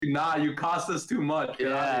nah, you cost us too much.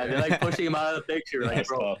 Yeah, they're like pushing him out of the picture. Like,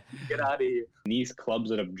 bro, get out of here. These clubs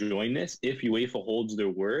that have joined this, if UEFA holds their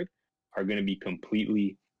word, are going to be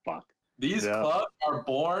completely fucked. These clubs are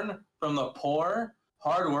born from the poor.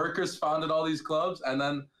 Hard workers founded all these clubs, and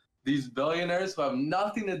then these billionaires who have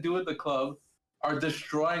nothing to do with the club are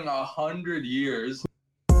destroying 100 years.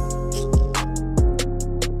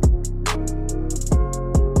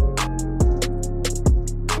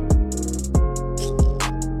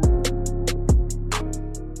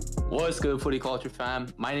 What's good, Footy Culture fam?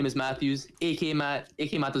 My name is Matthews, aka Matt,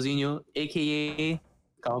 aka Matozinho, aka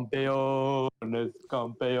Campeones,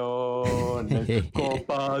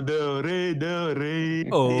 Copa del Rey, del Rey.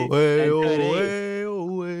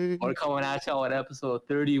 We're coming at y'all with episode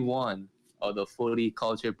 31 of the Footy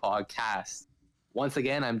Culture podcast. Once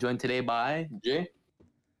again, I'm joined today by Jay.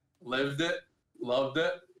 Lived it, loved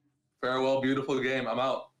it. Farewell, beautiful game. I'm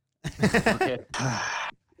out. Okay.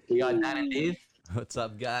 We got Dan and Dave. What's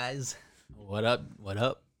up, guys? What up? What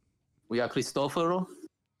up? We got Cristoforo.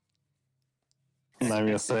 I'm not even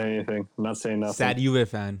gonna say anything. I'm not saying nothing. Sad Juve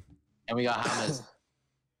fan. And we got James.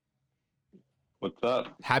 What's up?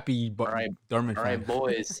 Happy Dortmund All fan. right,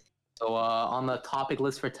 boys. So on the topic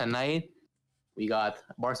list for tonight, we got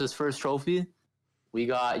Barca's first trophy. We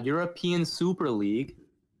got European Super League.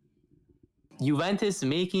 Juventus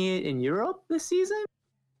making it in Europe this season?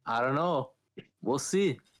 I don't know. We'll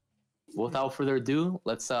see. Without further ado,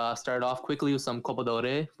 let's start off quickly with some Copa del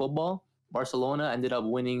Rey football. Barcelona ended up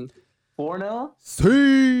winning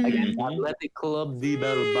 4-0 against Athletic Club de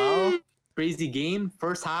Bilbao. Crazy game.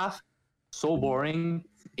 First half, so boring.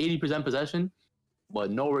 80% possession,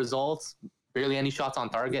 but no results. Barely any shots on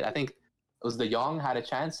target. I think it was De Jong had a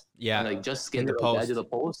chance. Yeah. And like just skinned the the edge of the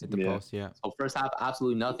post. Hit the post, yeah. So first half,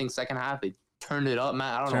 absolutely nothing. Second half, they turned it up,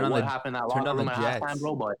 man. I don't Turn know on what the- happened in that turn locker on room the at halftime, Jets.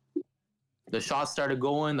 bro, but the shots started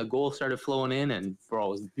going, the goals started flowing in, and bro,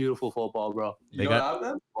 it was beautiful football, bro. You know what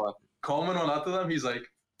happened? Coleman went up to them. He's like,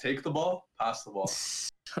 take the ball, pass the ball.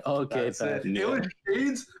 Okay, That's it. It was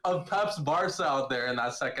shades of Pep's Barca out there in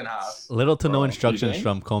that second half. Little to no Bro, instructions you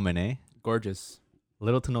from Koeman, eh? Gorgeous.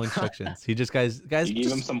 Little to no instructions. He just guys, You gave him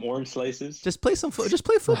just, some orange slices. just play just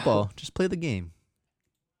play football. Just play the game.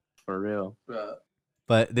 for real.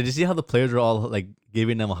 But did you see how the players were all like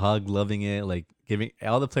giving him a hug, loving it, like giving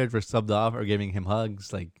all the players were subbed off or giving him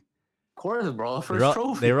hugs, like Of course, bro. they First were all,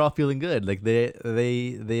 trophy. they were all feeling good. Like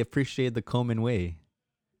they appreciate the Koeman way.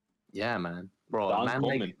 Yeah, man. Bro,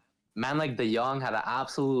 Don man like De Jong had an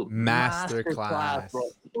absolute Masterclass. bro.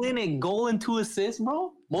 Clinic goal and 2 assists,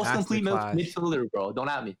 bro. Most complete Masterclass. midfielder, bro. Don't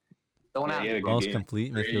at me. Don't Yeah, at he had me. a good Most game.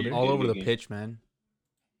 complete Great midfielder. game. All over the game. pitch, man.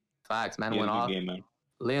 Facts, man. He had Went a good off. game, man.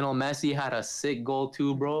 Lionel Messi had a sick goal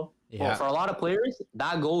too, bro. Yeah. Well, for a lot of players,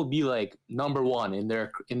 that goal would be like number one in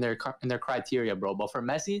their criteria, bro. But for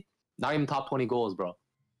Messi, not even top 20 goals, bro.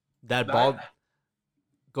 That ball.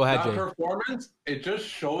 Go ahead, That Jay. performance, it just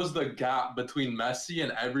shows the gap between Messi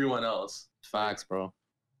and everyone else. Facts, bro.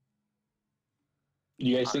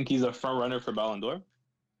 You guys think he's a front runner for Ballon d'Or?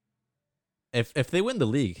 If they win the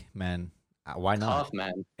league, man, why not? Tough,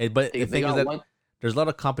 man. But They the thing is got that one. there's a lot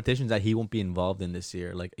of competitions that he won't be involved in this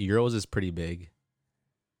year. Like Euros is pretty big,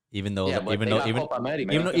 even though Yeah, but they got Copa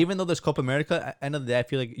America. even though there's Copa America. At the end of the day, I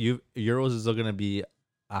feel like Euros is still gonna be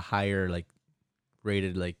a higher like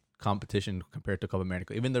rated like competition compared to Copa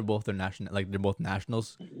America. Even they're both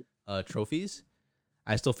nationals trophies.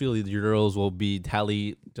 I still feel the Euros will be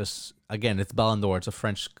tally just again. It's Ballon d'Or. It's a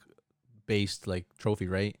French based like trophy,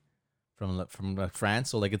 right? From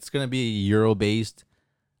France, so like it's gonna be Euro based.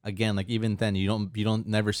 Again, like even then, you don't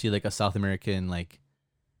never see like a South American like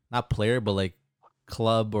not player, but like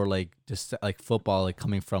club or like just like football like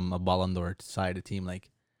coming from a Ballon d'Or side of team.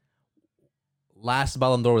 Like last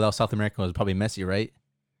Ballon d'Or without South America was probably Messi, right?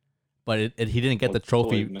 But he didn't get the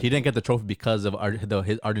trophy. Messi. He didn't get the trophy because of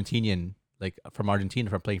his Argentinian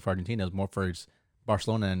from playing for Argentina. It was more for his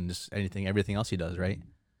Barcelona and just everything else he does, right?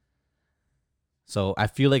 So I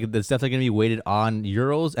feel like it's definitely gonna be weighted on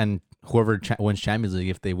Euros and whoever wins Champions League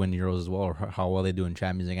if they win Euros as well, or how well they do in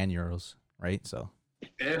Champions League and Euros, right? So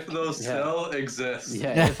If those still exist.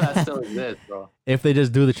 Yeah, if that still exists, bro. if they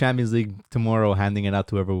just do the Champions League tomorrow, handing it out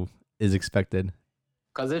to whoever is expected.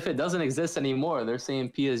 Because if it doesn't exist anymore, they're saying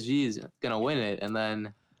PSG is gonna win it, and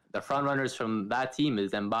then the front runners from that team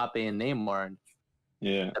is Mbappe and Neymar. And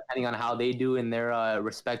Yeah. depending on how they do in their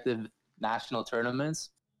respective national tournaments,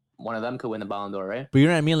 one of them could win the Ballon d'Or, right? But you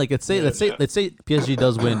know what I mean? Like let's say Yeah. PSG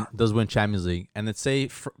does win Champions League, and let's say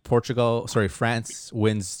France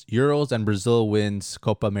wins Euros and Brazil wins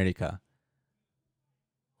Copa America.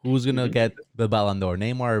 Who's gonna get the Ballon d'Or,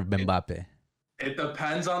 Neymar or Mbappe? It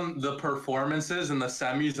depends on the performances in the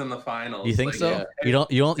semis and the finals. You think Like, so? yeah. You don't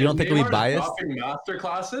think it'll be Neymar's biased? dropping master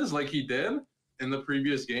classes like he did in the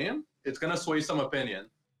previous game, it's gonna sway some opinion.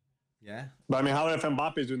 Yeah. But I mean, how if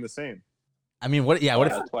Mbappe's doing the same? I mean, what? Yeah. What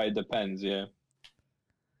if? That's why it depends. Yeah.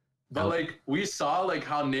 But like we saw like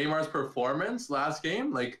how Neymar's performance last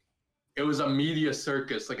game, like it was a media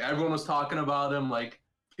circus. Like everyone was talking about him. Like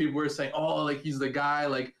people were saying, "Oh, like he's the guy."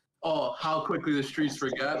 Like, "Oh, how quickly the streets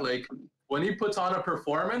forget." Like when he puts on a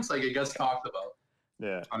performance, like it gets talked about.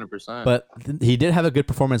 Yeah. 100%. But he did have a good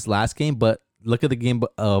performance last game. But look at the game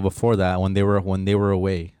before that when they were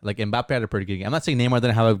away. Like Mbappe had a pretty good game. I'm not saying Neymar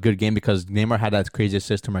didn't have a good game because Neymar had that crazy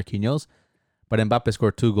assist to Marquinhos, but Mbappe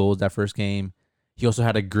scored 2 goals that first game. He also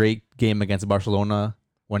had a great game against Barcelona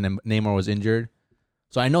when Neymar was injured.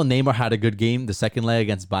 So I know Neymar had a good game the second leg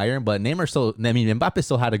against Bayern, but Mbappe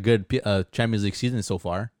still had a good Champions League season so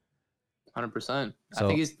far. 100%. So- I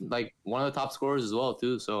think he's like one of the top scorers as well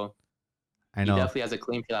too. So I he know. definitely has a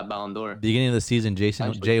claim for that Ballon d'Or. Beginning of the season,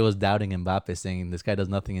 Actually- Jay was doubting Mbappe, saying this guy does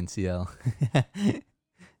nothing in CL.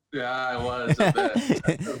 Yeah, I was a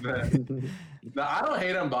bit. A bit. No, I don't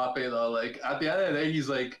hate Mbappe though. Like at the end of the day,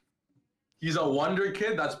 he's a wonder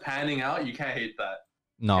kid that's panning out. You can't hate that.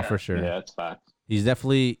 No, Yeah. for sure. Yeah, that's fact. He's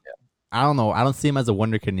definitely. I don't know. I don't see him as a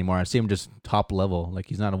wonder kid anymore. I see him just top level. Like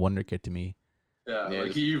he's not a wonder kid to me. Yeah, Yeah,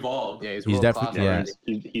 like he evolved. Yeah, he's He's world definitely- class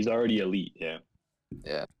yeah. already. He's already elite.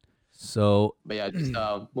 Yeah. So But yeah, just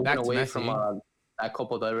moving Back to away Messi. from that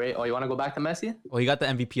Copa del Rey. Oh, you want to go back to Messi? Well, he got the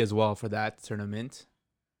MVP as well for that tournament.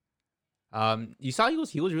 You saw he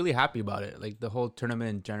was really happy about it, like the whole tournament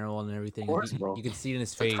in general and everything. Of course, you, bro. you can see it in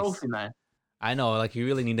his It's a face. trophy, man. I know, like he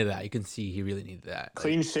really needed that. You can see he really needed that. Like,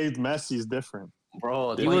 Clean shaved Messi is different.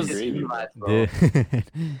 Bro, He the way was he gravy, did bro. that, bro.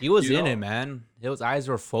 he was You in know- it, man. His eyes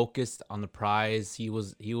were focused on the prize.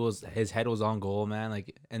 His head was on goal, man.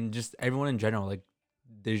 Like, and just everyone in general, like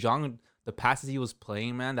De Jong, the passes he was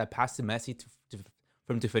playing, man. That pass to Messi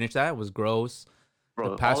for him to finish that was gross.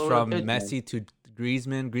 Bro, The pass all over the from pitch, man. Messi to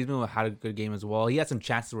Griezmann had a good game as well. He had some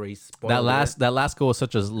chances where he spoiled that last goal was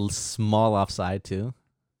such a small offside too.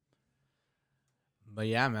 But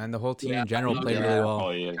yeah, man, the whole team Yeah, in general played yeah. really well.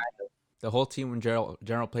 Oh yeah. The whole team in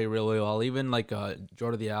general played really well. Even like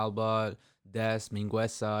Jordi Alba, Des,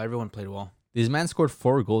 Mingueza, everyone played well. These men scored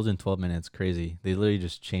 4 goals in 12 minutes. Crazy. They literally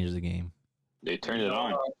just changed the game. They turned it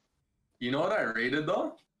on. You know what I rated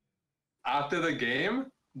though? After the game,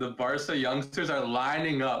 the Barca youngsters are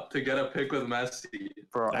lining up to get a pic with Messi.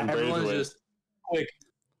 Bro, And everyone's Braithwaite. just quick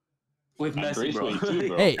with And Messi, bro. Braithwaite too,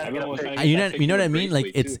 bro. Hey, Everyone was trying to You get know, that you know what I picture with mean?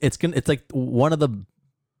 Like Braithwaite, it's like one of the.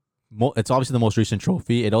 It's obviously the most recent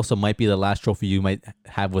trophy. It also might be the last trophy you might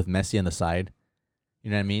have with Messi on the side.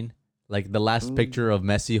 You know what I mean? Like the last picture of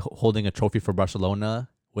Messi holding a trophy for Barcelona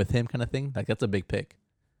with him, kind of thing. Like that's a big pick.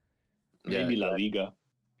 too. Maybe Yeah, La Liga.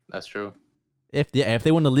 that's true. If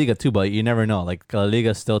they win the Liga too, but you never know. Like La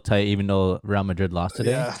Liga's still tight, even though Real Madrid lost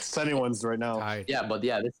today. Yeah, it's anyone's right now. Tied. Yeah, but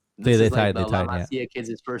yeah, this They is tied, like they the tied, La yeah. Masia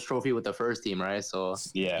kids' first trophy with the first team, right? So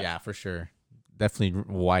Yeah. Yeah, for sure. Definitely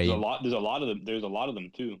why. There's a lot of them. There's a lot of them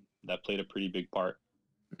too that played a pretty big part.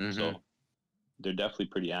 mhm. So they're definitely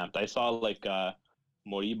pretty amped. I saw like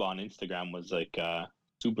Moriba on Instagram was like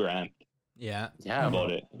super amped Yeah. yeah, bro.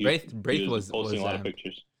 about it. Braith was posting a lot of amped.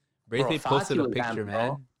 pictures. Braithwaite Bro, posted Fati a was picture, amped, man.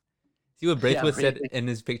 bro. See what Braithwaite said Braithwaite- in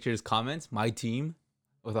his pictures comments? My team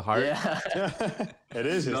with a heart. Yeah. It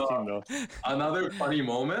is his No. team though. Another funny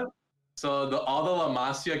moment. So all the La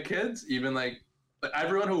Masia kids, even like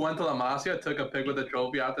everyone who went to La Masia took a pic with the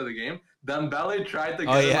trophy after the game. Dembele tried to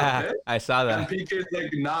get Oh him a yeah, pic, I saw and that. PK's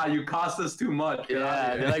like, "Nah, you cost us too much." Get Yeah,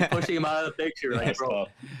 out of they're here." like pushing him out of the picture. Like, That's bro, tough.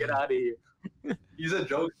 get out of here. He's a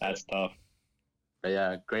joke. That's tough. But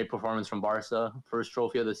yeah, great performance from Barca. First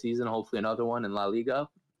trophy of the season. Hopefully another one in La Liga.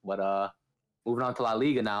 But moving on to La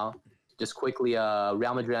Liga now. Just quickly,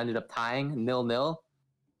 Real Madrid ended up tying 0-0.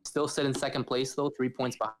 Still sit in second place though, 3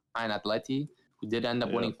 points behind Atleti, who did end up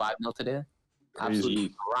Yeah. winning 5-0 today. Crazy.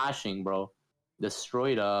 Absolutely crashing, bro.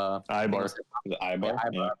 Destroyed Ibar. The Ibar.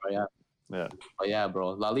 Ibar, Yeah. bro, yeah. Yeah. But yeah, bro.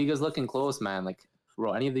 La Liga's looking close, man. Like,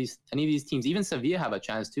 bro, any of these teams, even Sevilla have a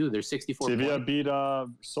chance too. They're 64 Sevilla points. beat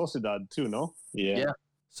Sociedad too, no? Yeah. Yeah.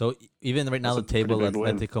 So even right now, That's the a pretty table: big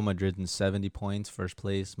win. Atletico Madrid in 70 points, first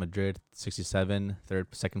place. Madrid 67,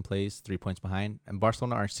 second place, 3 points behind. And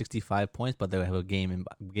Barcelona are 65 points, but they have a game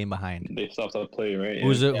behind. They still have to play, right? Yeah.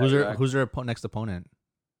 Who's exactly. who's their next opponent?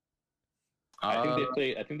 I think they Uh,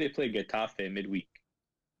 play. I think they play Getafe midweek.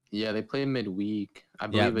 Yeah, they play midweek. I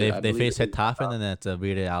Yeah, believe they it, face it is- Getafe and then it's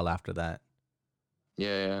Villarreal after that.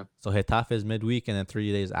 Yeah. So Getafe is midweek, and then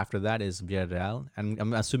 3 days after that is Villarreal. And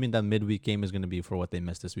I'm assuming that midweek game is going to be for what they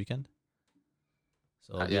missed this weekend.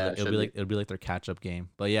 So it'll, Yeah, it should be. it'll be like their catch up game.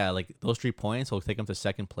 But yeah, like those 3 points will take them to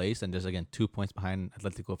second place, and just again 2 points behind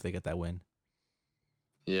Atletico if they get that win.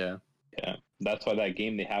 Yeah, Yeah, that's why that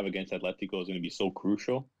game they have against Atletico is going to be so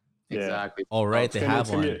crucial. Yeah. exactly. All right, It's they gonna- have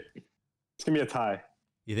it's gonna one. be- It's gonna be a tie.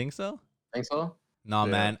 You think so? Think so? No,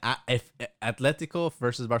 Yeah. man. If Atletico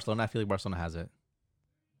versus Barcelona, I feel like Barcelona has it.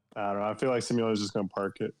 I don't know. I feel like Simeone is just gonna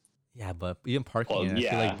park it. Yeah, but even parking Well, it, I feel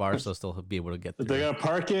yeah. like Barca will still be able to get They're through. gonna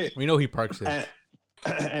park it, We know he parks it.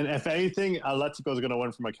 and if anything, Atletico is gonna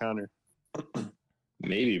win from a counter.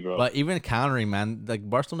 Maybe, bro. But even countering, man, like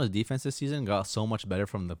Barcelona's defense this season got so much better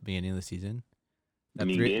from the beginning of the season. That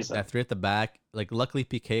Mingueza. three at the back, like luckily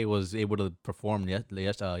PK was able to perform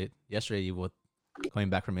yesterday with coming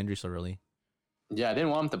back from injury so early. Yeah, I didn't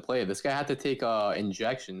want him to play. This guy had to take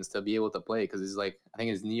injections to be able to play because he's like, I think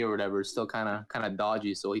his knee or whatever is still kind of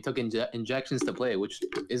dodgy. So he took injections to play, which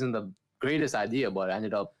isn't the greatest idea, but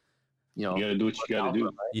ended up, you got to do what you got to do.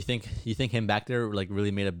 You think him back there like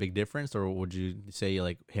really made a big difference, or would you say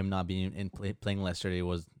like him not being playing yesterday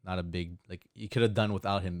was not a big, like you could have done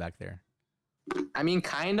without him back there? I mean,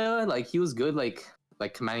 kind of like he was good, like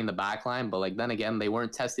commanding the back line, but like then again, they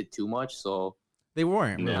weren't tested too much. So They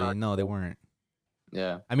weren't really. Yeah. No, they weren't.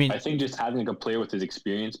 yeah, I mean, I think just having like a player with his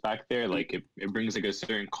experience back there, like it brings like a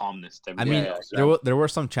certain calmness to I everything mean, else. there were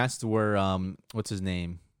some chances where what's his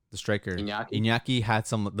name, the striker Iñaki? had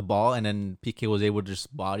the ball, and then PK was able to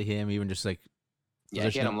just body him, even just like yeah,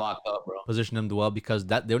 get him locked up, bro. position him well, because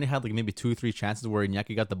that they only had like maybe 2-3 chances where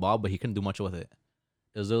Iñaki got the ball, but he couldn't do much with it.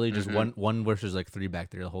 It was literally just Mhm. one versus like 3 back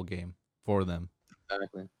there the whole game for them.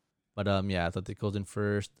 Exactly. But yeah, Atletico's in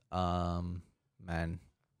first. Man,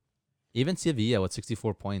 even Sevilla with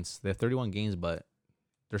 64 points. They have 31 games, but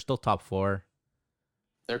they're still top 4.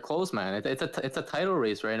 They're close, man. It's a title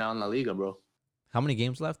race right now in La Liga, bro. How many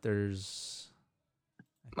games left? There's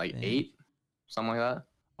I Like think- 8, something like that.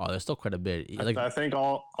 Oh, there's still quite a bit. Like I think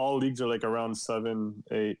all leagues are like around 7,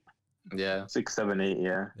 8. Yeah. 6, 7, 8,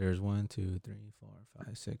 yeah. there's 1, 2, 3, 4,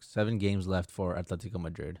 5, 6, 7 games left for Atletico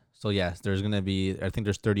Madrid. So yes, there's gonna be. I think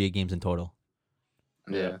there's 38 games in total.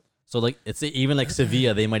 Yeah. So like it's even like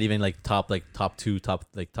Sevilla, they might even like top 2, top.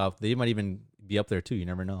 They might even be up there too. You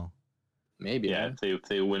never know. Maybe. Yeah, Man. if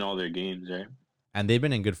they win all their games, right? And they've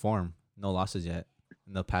been in good form. No losses yet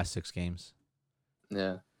in the past 6 games.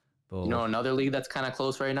 Yeah. But You know, another league that's kind of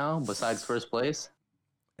close right now, besides first place,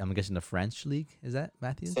 I'm guessing the French league, is that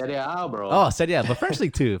Matthews? Serie A, bro. Oh, Serie A, but French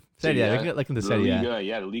league too. Serie A, Serie A. we can get like into The Serie A. Liga,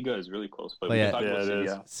 yeah, the Liga is really close. But Oh, we yeah. can talk about Yeah, it Serie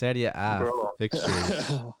is. A. Serie A Bro.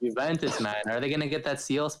 fixtures. Juventus, man, are they gonna get that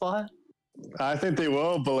CL spot? I think they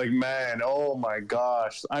will, but like, man, oh my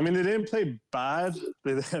gosh! I mean, they didn't play bad.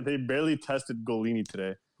 They barely tested Golini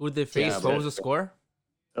today. Who did they face? Yeah, What but- was the score?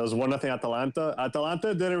 It was 1-0 Atalanta.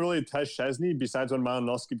 Atalanta didn't really test Szczesny besides when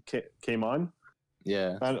Malinowski came on.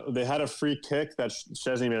 Yeah. And they had a free kick that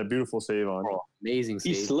Szczesny made a beautiful save on. Bro, amazing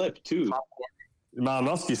He save. slipped too.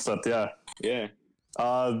 Malinowski slipped, yeah. Yeah.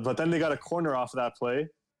 But then they got a corner off of that play,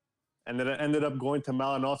 and then it ended up going to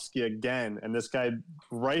Malinowski again. And this guy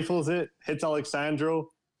rifles it, hits Alexandro,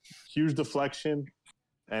 huge deflection,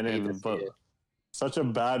 and Hate to in. see But it. such a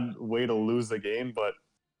bad way to lose the game. But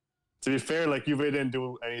to be fair, like Juve didn't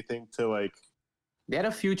do anything to like. They had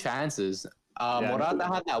a few chances. Yeah. Morata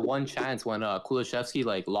had that one chance when Kulishevsky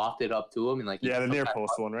like lofted it up to him and like he Yeah, the took near that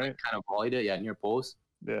post one, right? kind of volleyed it. Yeah, near post.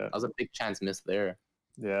 Yeah, That was a big chance missed there.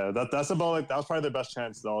 yeah. That's about like that was probably their best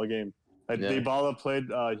chance all game. Like Yeah. Dybala played.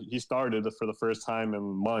 He started for the first time in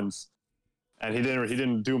months, and he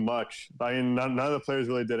didn't do much. I mean, none of the players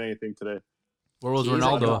really did anything today. Where was Chiesa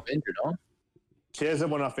went Ronaldo? off injured, huh? Chiesa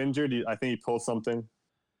went off injured. I think he pulled something.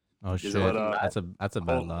 Oh Is shit, it looking that's a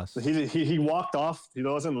bad Oh, loss. He walked off. He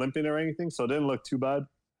wasn't limping or anything, so it didn't look too bad.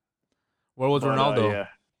 Where was But, Ronaldo? yeah,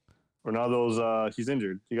 Ronaldo's he's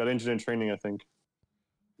injured. He got injured in training, I think.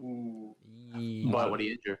 Yee. Why But- would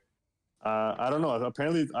he injure? I don't know.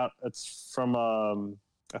 Apparently, it's from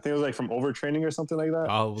I think it was like from overtraining or something like that.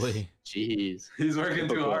 Probably. Jeez. He's working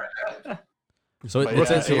too hard. So But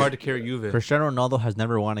what's yeah, It's too it- hard to carry Juve. Cristiano Ronaldo has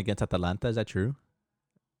never won against Atalanta. Is that true?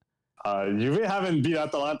 Juve haven't beat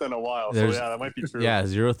Atalanta in a while, There's- so yeah, that might be true. Yeah,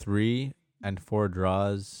 0-3 and 4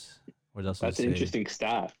 draws. What else? That's does it an say? interesting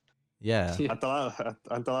stat. Yeah.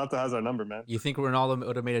 Atalanta has our number, man. You think Ronaldo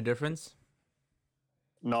would have made a difference?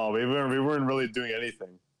 No, we weren't really doing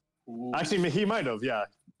anything. Actually, he might have. Yeah,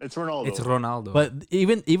 it's Ronaldo. It's Ronaldo. But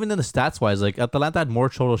even in the stats wise, like Atalanta had more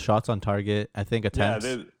total shots on target. I think yeah,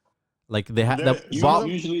 attempts. Like they had they're- the you ball,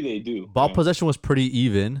 Usually they do. ball yeah. possession was pretty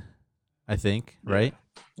even. I think, right?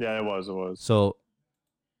 yeah, it was. So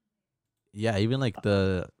yeah, even like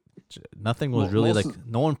the Nothing was Mo- really most like of-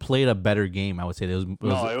 no one played a better game. I would say it was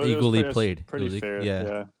No, it was equally pretty, played. Pretty It was, fair. yeah.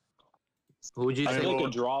 Yeah. Who would you I say? feel like well-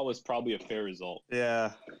 a draw was probably a fair result.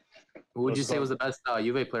 Yeah. Who would you let's say go. was the best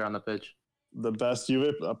Juve player on the pitch? The best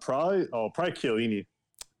Juve, probably Chiellini.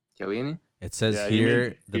 Chiellini? It says Yeah, he here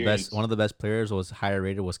made the best experience. one of the best players was higher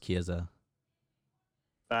rated was Chiesa.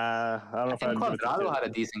 I don't know I if think I'd give it to Cuadrado Chiellini. had a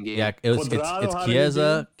decent game. Yeah, it's Cuadrado it's had a good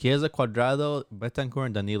Chiesa, Chiesa, Cuadrado, Betancourt,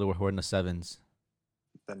 and Danilo were in the sevens.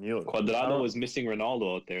 Danilo. Quadrado was missing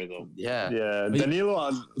Ronaldo out there though. Yeah. Yeah, But you- Danilo.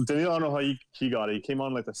 I don't know how he got it. He came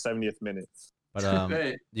on like the 70th minute. But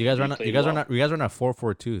Hey, you guys He run played you guys run well. you guys run a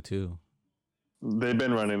 4-4-2 too. They've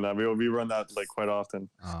been running that. We run that like quite often.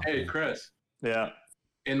 Oh, hey, Chris. Yeah.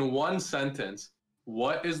 In one sentence,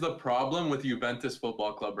 what is the problem with Juventus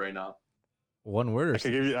Football Club right now? one word or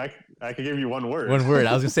I could give you one word. one word.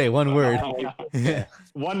 I was gonna say one word.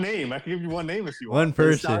 One name. I can give you one name if you One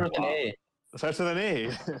want. Start person. with an A. Starts with an A.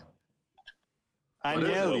 What is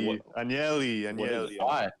it? Agnelli.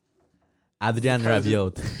 Why? Adrian Because it-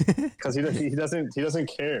 Rabiot. Because he doesn't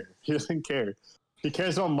care. He doesn't care. He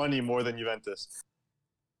cares about money more than Juventus.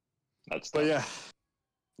 That's But tough.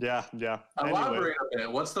 yeah. Anyway, Elaborate a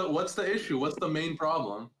bit. What's the issue? What's the main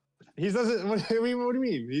problem? he doesn't. What do you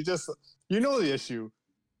mean? He just the issue.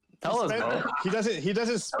 Tell us, bro. He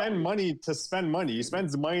doesn't spend money to spend money. He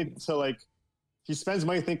spends money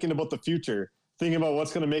thinking about the future, thinking about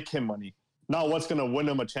what's gonna make him money, not what's gonna win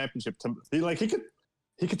him a championship.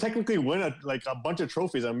 He could technically win a bunch of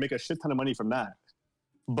trophies and make a shit ton of money from that.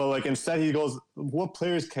 But like instead he goes, what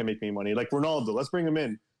players can make me money? Like Ronaldo, let's bring him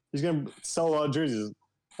in. He's gonna sell a lot of jerseys.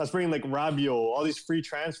 Let's bring in like Rabiot, all these free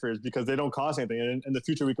transfers because they don't cost anything. And in the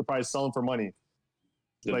future we could probably sell them for money.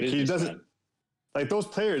 The Like he businessman. doesn't. Like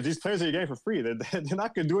these players that you're getting for free, they're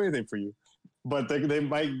not gonna do anything for you, but they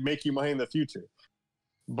might make you money in the future.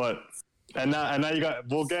 But and now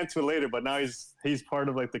we'll get into it later. But now he's part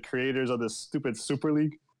of like the creators of this stupid Super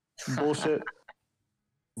League bullshit.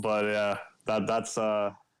 But yeah, that's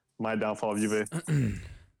my downfall of Juve.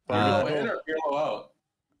 Pirlo in or Pirlo out?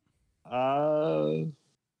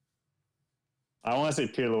 I want to say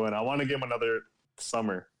Pirlo in. I want to give him another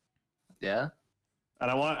summer. Yeah. And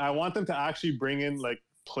I want them to actually bring in like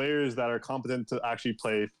players that are competent to actually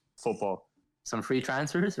play football. Some free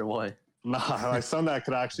transfers or what? Nah, like some that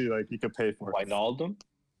could actually like you could pay for. Wijnaldum?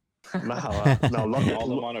 Nah, no,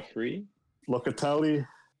 Wijnaldum on a free? Locatelli.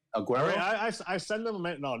 Aguero? I send them.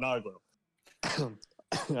 No, not Aguero.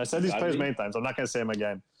 I said these players Gavi? many times. I'm not gonna say them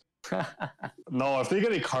again. No, if they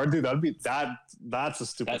get Icardi, that'd be that's a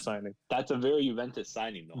stupid That- signing. That's a very Juventus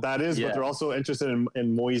signing though. That is, Yeah. but they're also interested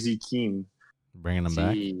in Moise Keane. Bringing them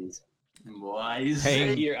back. Jeez. Wise.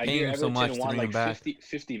 Hey, I hear paying him so Everton much to want bring him like back.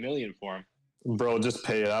 50 million for him. Bro, just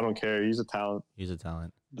pay it. I don't care. He's a talent. He's a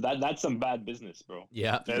talent. But that's some bad business, bro.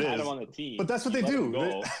 Yeah. You It had is. him on the team. But that's what you they let him do.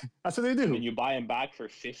 Go, That's what they and do. then you buy him back for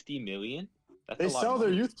 50 million. That's They a lot sell of their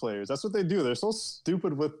money. youth players. That's what they do. They're so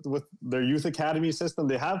stupid with their youth academy system.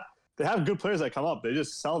 They have good players that come up. They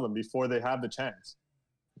just sell them before they have the chance.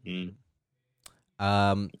 Mm.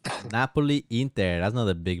 Napoli Inter. That's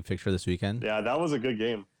another big fixture this weekend. Yeah, that was a good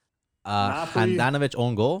game. Napoli- Handanovic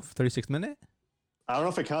own goal, 36th minute. I don't know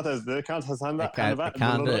if it counts as It count- it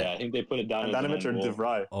count- Yeah, I think they put it down. as an Handanovic or own goal. De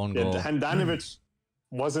Vrij. Own Yeah, goal. Handanovic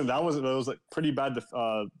it was like pretty bad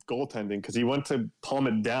goaltending because he went to palm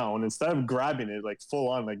it down instead of grabbing it like full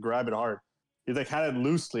on, like grab it hard. He like had it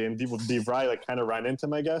loosely and De Vrij like kind of ran into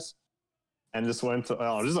him, I guess, and just went to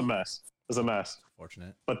this is a mess. It was a mess.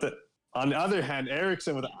 Fortunate. But on the other hand,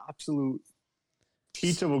 Eriksson with an absolute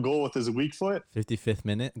teachable goal with his weak foot. 55th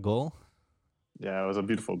minute goal. Yeah, it was a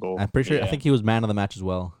beautiful goal. I'm pretty sure. I Yeah. think he was man of the match as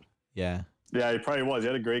well. Yeah. Yeah, he probably was. He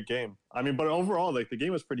had a great game. I mean, but overall, like the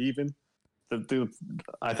game was pretty even.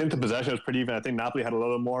 I think the possession was pretty even. I think Napoli had a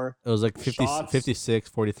little more. It was like 50, Shots. 56,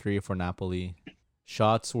 43 for Napoli.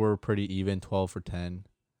 Shots were pretty even, 12 for 10.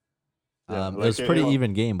 Yeah, It was a pretty you know,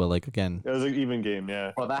 even game, but like again, It was an even game.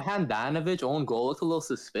 Yeah. Bro, that Handanovic own goal looked a little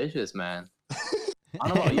suspicious, man. I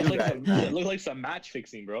don't know about It you looked guys. like some, it looked like some match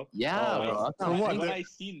fixing, bro. Yeah, Oh, bro. That's for what I'm what? thinking. When I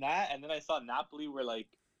seen that, and then I saw Napoli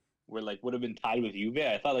would have been tied with Juve.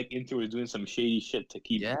 I thought like Inter was doing some shady shit to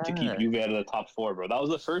keep Yeah. Juve out of the top four, bro. That was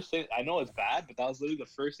the first thing. I know it's bad, but that was literally the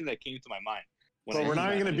first thing that came to my mind. when So I we're seen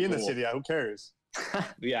not even that going to be in the goal. city. Yeah, who cares?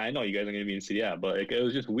 Yeah, I know you guys are gonna be in City, yeah, but like, it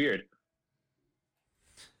was just weird.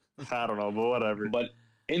 I don't know, but whatever. But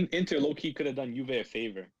Inter low key could have done Juve a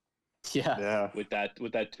favor Yeah. Yeah. with that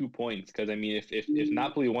 2 points, because I mean, if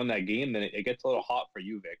Napoli won that game, then it gets a little hot for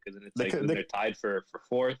Juve, because then it's They like could- then they- they're tied for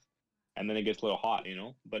fourth, and then it gets a little hot, you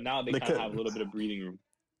know. But now they They kind of could- have a little bit of breathing room.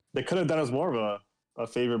 They could have done us more of a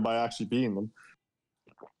favor by actually beating them.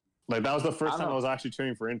 Like that was the first I time know. I was actually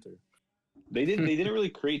cheering for Inter. They didn't really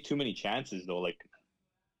create too many chances though. Like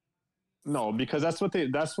No, because that's what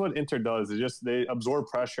Inter does. They absorb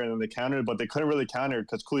pressure and then they counter, but they couldn't really counter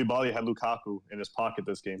because Koulibaly had Lukaku in his pocket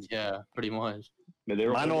this game. Yeah, pretty much. they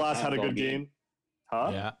were holding Manolas hands had a all good game. Huh?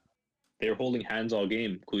 Yeah. They were holding hands all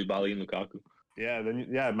game. Koulibaly and Lukaku.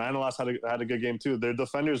 Manolas had a good game too. Their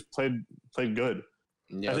defenders played good.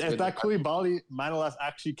 Yeah, If that Koulibaly Manolas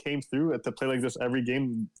actually came through to play like this every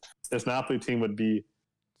game, this Napoli team would be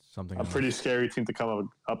Something a else. pretty scary team to come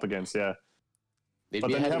up against. Yeah, they'd but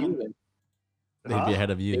be then ahead of you you. have- They'd be ahead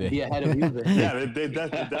of you. They'd be ahead of you. yeah, they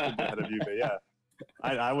definitely be ahead of Juve. Yeah,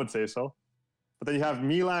 I would say so. But then you have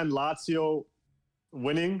Milan, Lazio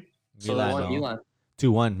winning. So Milan, that's no. Milan.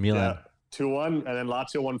 2-1 Milan. Yeah, 2-1, and then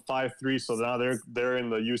Lazio won 5-3. So now they're in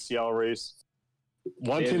the UCL race.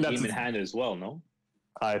 One They team have a that's game in hand as well. No.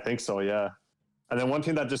 I think so, yeah. And then one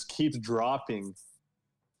team that just keeps dropping,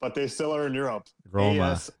 but they still are in Europe.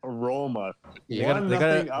 Roma. AS Roma. They got,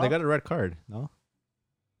 1-0 they got a red card, no?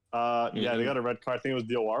 Yeah, they got a red card. I think it was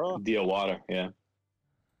Diawara. Diawara, yeah.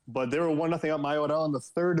 But they were 1-0 up Mayoral in the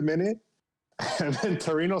 3rd minute. And then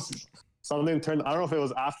Torino, something turned. I don't know if it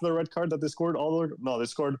was after the red card that they scored they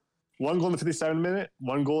scored 1 goal in the 57th minute,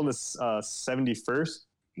 1 goal in the 71st.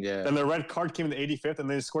 Yeah. Then the red card came in the 85th, and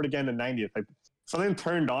they scored again in the 90th. Like something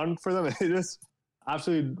turned on for them, and they just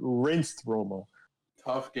absolutely rinsed Roma.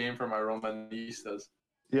 Tough game for my Romanistas.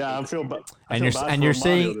 Yeah, I feel bad. And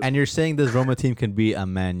you're saying this Roma team can be a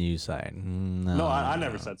Man U side. No, I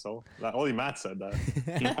never said so. Only Matt said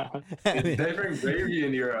that. It's different gravy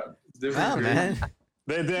in Europe. It's different Oh, gravy.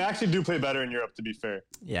 man. They actually do play better in Europe, to be fair.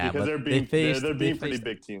 Yeah, because but they're being they're being pretty faced,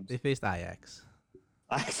 big teams. They faced Ajax.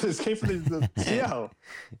 I just came from the CL.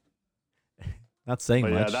 Not saying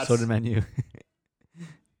But yeah, much. So that's- did Man U.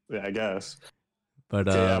 Yeah, I guess. But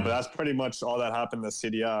Okay, yeah, but that's pretty much all that happened in the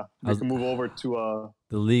Serie A. We was- can move over to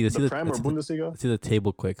the league. Let's see the the, Prem or let's see the, Bundesliga. let's see the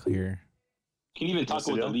table quick here. Can you even talk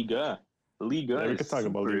about the Liga? The Liga. Yeah, we is could talk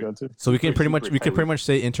about super- Liga too. So we can Super, pretty much super we can pretty tight. much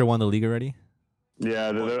say Inter won the league already. Yeah,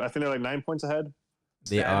 I think they're like 9 points ahead.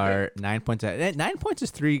 They Stand are 9 points. 9 points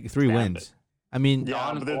is three Stand wins. I mean,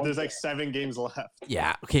 Yeah, but there's like 7 games left.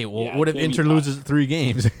 yeah. Okay. Well, Yeah, what if maybe Inter not. loses 3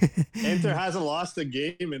 games? Inter hasn't lost a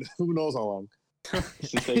game in who knows how long.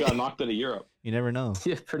 Since they got knocked out of Europe. You never know.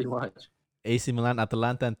 Yeah, pretty much. AC Milan,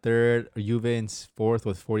 Atalanta in 3rd, Juve in 4th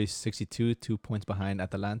with 62, 2 points behind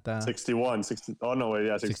Atalanta. 61, 60. Oh, no, wait,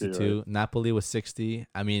 yeah, 60. 62. Right. Napoli was 60.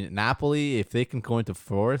 I mean, Napoli, if they can go into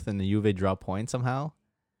 4th and the Juve drop points somehow,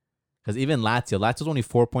 because even Lazio's only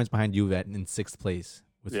 4 points behind Juve in 6th place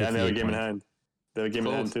with Yeah, and they have a 58 game in points. hand. They have a game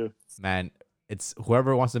in hand, too. Man, it's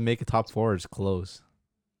whoever wants to make a top 4 is close.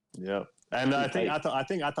 Yeah. And I think Tight. I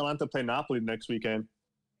think Atalanta play Napoli next weekend.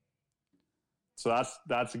 So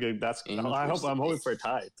that's a good. I'm hoping for a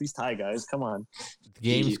tie. Please tie, guys. Come on. The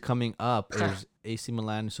games coming up there's AC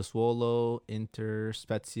Milan, Sassuolo, Inter,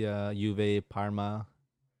 Spezia, Juve, Parma.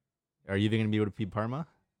 Are Juve going to be able to beat Parma?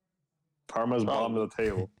 Parma's bottom of the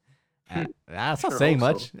table. That's not Sure saying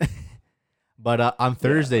hope much. But on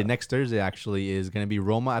Thursday, next Thursday actually, is going to be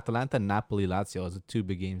Roma, Atalanta, and Napoli, Lazio. It's 2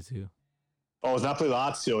 big games too. Oh, it's Napoli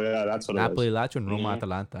Lazio. Yeah, that's what Napoli, it Lazio, and Roma, Mhm.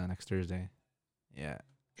 Atalanta next Thursday. Yeah.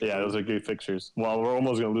 is. Yeah, those are good fixtures. Well, we're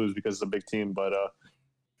almost gonna lose because it's a big team, but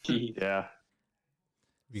yeah.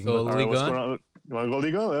 We can So go All right, Liga? what's going on? You want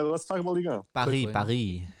to go Liga? Let's talk about Liga. Paris, quickly.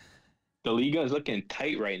 Paris. The Liga is looking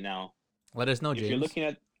tight right now. Let us know, If you're James.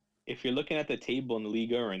 looking at the table in the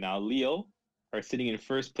Liga right now, Lille are sitting in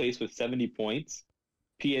 1st place with 70 points.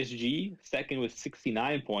 PSG 2nd with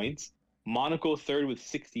 69 points. Monaco 3rd with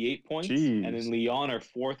 68 points, Jeez. and then Lyon are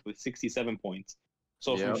 4th with 67 points.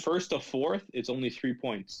 So Yep. from 1st to 4th, it's only 3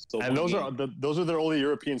 points. So And one those game. are those are their only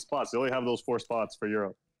European spots. They only have those 4 spots for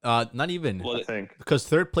Europe, Not even. Well, I think. Because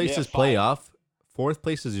 3rd place Yeah, is 5. playoff. 4th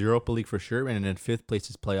place is Europa League for sure. And then 5th place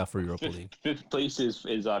is playoff for Europa League. Fifth place is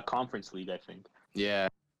Conference League, I think. Yeah.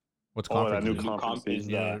 What's Oh, that conference? new league? Conference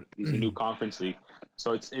League, is the new Conference League.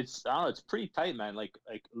 So it's I don't know, it's pretty tight, man. Like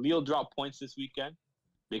Lille dropped points this weekend.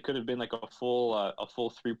 They could have been like a full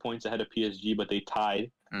 3 points ahead of PSG, but they tied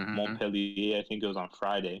Mhm. Montpellier. I think it was on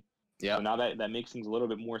Friday. Yeah. So now that makes things a little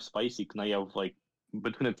bit more spicy. 'Cause now you have like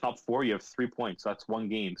between the top 4, you have 3 points. So that's one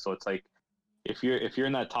game. So it's like if you're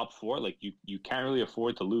in that top 4, like you can't really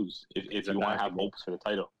afford to lose if you want to have hopes for the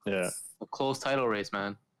title. Yeah. A close title race,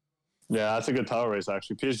 man. Yeah, that's a good title race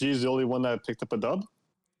actually. PSG is the only one that picked up a dub,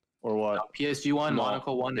 or what? PSG won, No,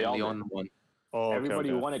 Monaco won, they and all Lyon won. Oh, okay,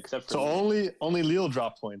 Everybody okay. won except for So only Lille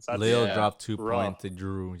dropped points. That's Lille Yeah. dropped 2 Rough. points. They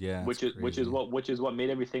drew. Yeah. which it's is crazy. what made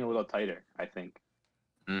everything a little tighter, I think.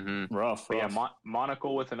 Mm-hmm. rough. But yeah, rough.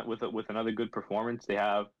 Monaco with another good performance. They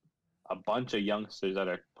have a bunch of youngsters that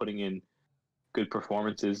are putting in good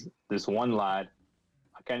performances. This one lad,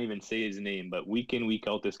 I can't even say his name, but week in, week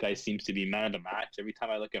out, this guy seems to be man of the match. Every time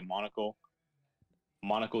I look at Monaco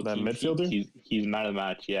That team midfielder? sheets, he's man of the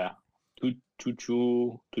match. Yeah,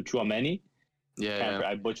 Tuchuameni. Yeah.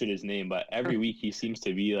 I butchered his name, but every week he seems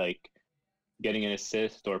to be like getting an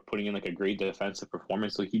assist or putting in like a great defensive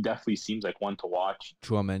performance. So he definitely seems like one to watch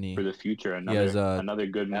for Chouameni. the future. has, Another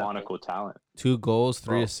good yeah. Monaco talent. 2 goals,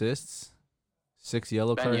 3 Bro. assists, 6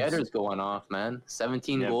 yellow Ben cards, Yedder's going off, man.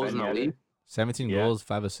 17 Yeah, goals Ben in the Yedder. league. 17 Yeah. goals,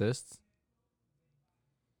 5 assists.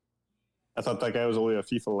 I thought that guy was only a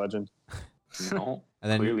FIFA legend. No,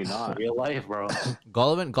 And then clearly not. Real life, bro.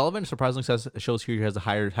 Golovin surprisingly shows here he has the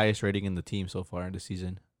highest rating in the team so far in the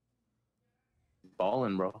season.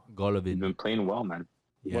 Balling, bro. He's Golovin. been playing well, man.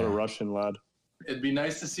 What a Yeah. Russian lad. It'd be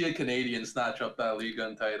nice to see a Canadian snatch up that Liga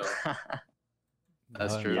and title.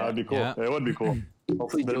 That's true. That would be cool. Yeah. It would be cool.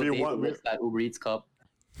 Hopefully, There'd Joe be David one- lifts that Uber Eats cup.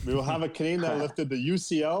 We will have a Canadian that lifted the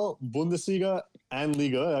UCL, Bundesliga, and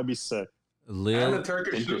Liga. That'd be sick. And Lil, the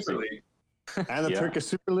Turkish Interesting. Super League. And the Yeah. Turkish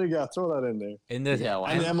Super League. Yeah, throw that in there. In the Yeah,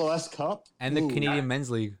 why And the not? MLS Cup. and the Ooh. Canadian Men's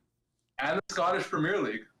League. And the Scottish Premier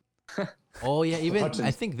League. oh yeah, even Hutchins.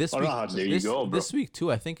 I think this Oh, week, not Hutchins. There you this, go, bro. this week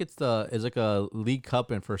too. I think it's like a League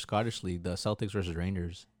Cup and for Scottish League, the Celtics versus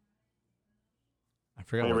Rangers. I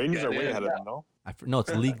forgot. Hey, what, Rangers are Yeah, way yeah, ahead of them, no? no,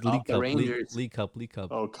 it's League Cup, the Rangers. League Cup, League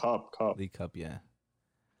Cup, Oh, Cup. League Cup. Yeah,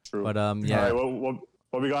 True. but Yeah. yeah, All right,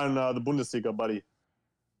 what we got in the Bundesliga, buddy?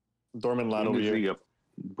 Dortmund lad over here.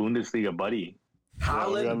 Bundesliga, buddy. Yeah,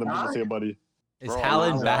 we got in the Haaland, Bundesliga, buddy. Is Bro,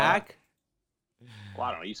 Haaland wow. back? Well,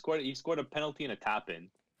 I don't know. He scored a penalty and a tap in.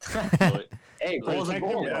 Hey, goals Hey, and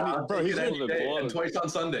goals. yeah. I'll Bro, take he's it any a day, goal. and twice on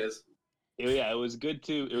Sundays. Yeah, it was good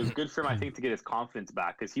for him, I think, to get his confidence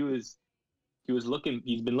back because he's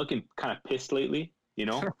been looking kind of pissed lately,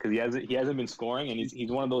 because he hasn't been scoring, and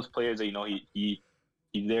he's one of those players that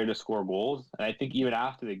he's there to score goals, and I think even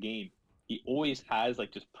after the game, he always has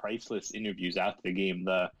like just priceless interviews after the game.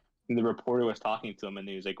 The reporter was talking to him, and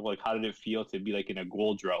he was like, "Well, like, how did it feel to be like in a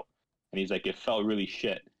goal drought?" And he's like, "It felt really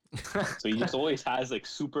shit." So he just always has like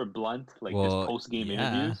super blunt, like Well, just post game yeah.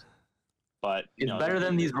 interviews. But It's better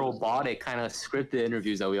than these robotic kind of scripted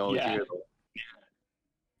interviews that we always Yeah. hear.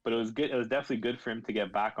 But it was good. It was definitely good for him to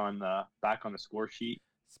get back on the score sheet.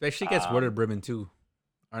 Especially against Um, Werder Bremen too.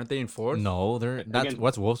 Aren't they in fourth? no, that's Again-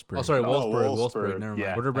 what's Wolfsburg. Oh, sorry, Oh, Wolfsburg. Wolfsburg. Never mind.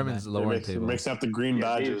 Yeah. Werder My Bremen's bad. lower in It table. makes up the green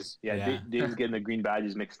badges. Dave's getting the green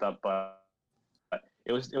badges mixed up, but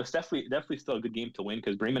it was definitely still a good game to win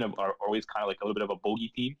because Bremen are always kind of like a little bit of a bogey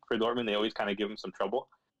team for Dortmund. They always kind of give them some trouble.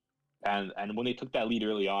 And when they took that lead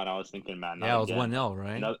early on, I was thinking, man, Yeah, it was again, 1-0,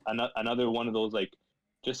 right? another one of those like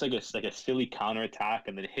just like a silly counter attack,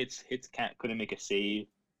 and then hits couldn't make a save.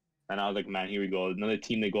 And I was like, man, here we go. Another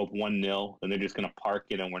team, they go up 1-0, and they're just gonna park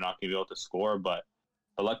it, and we're not gonna be able to score. But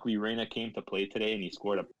luckily, Reina came to play today, and he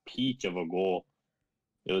scored a peach of a goal.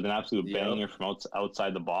 It was an absolute Yep. banger from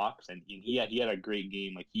outside the box, and he had a great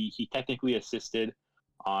game. Like he technically assisted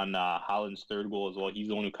on Haaland's third goal as well. He's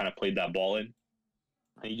the one who kind of played that ball in,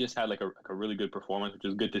 and he just had like a really good performance, which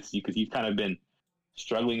is good to see because he's kind of been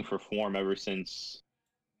struggling for form ever since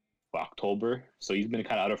October. So he's been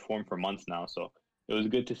kind of out of form for months now. So it was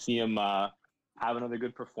good to see him have another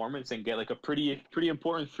good performance and get like a pretty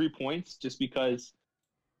important 3 points, just because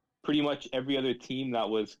pretty much every other team that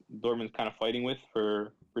was Dortmund's kind of fighting with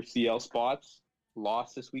for CL spots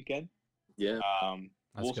lost this weekend. Yeah.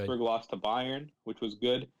 That's Wolfsburg good. lost to Bayern, which was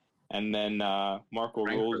good, and then Marco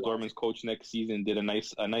Frankfurt Rose, lost. Dortmund's coach next season, did a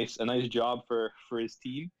nice job for his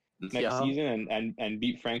team next season and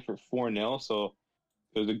beat Frankfurt 4-0. So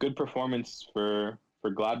it was a good performance for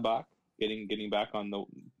Gladbach, getting back on the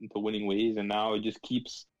winning ways, and now it just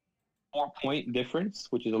keeps 4-point difference,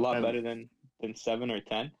 which is a lot And- better than 7 or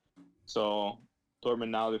 10. So Dortmund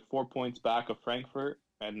now they're 4 points back of Frankfurt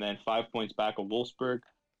and then 5 points back of Wolfsburg.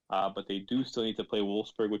 But they do still need to play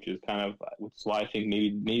Wolfsburg, which is why I think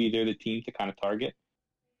maybe they're the team to kind of target,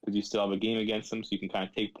 because you still have a game against them, so you can kind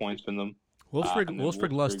of take points from them. Wolfsburg, and then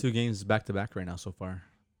Wolfsburg lost Wolfsburg- 2 games back to back right now so far.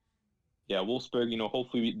 Yeah, Wolfsburg.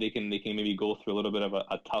 Hopefully they can maybe go through a little bit of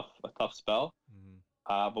a tough spell.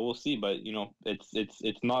 But we'll see. But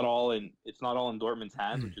it's not all in Dortmund's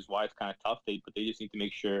hands, which is why it's kind of tough. But they just need to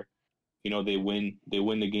make sure, they win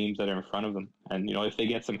the games that are in front of them. And if they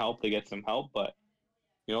get some help, they get some help. But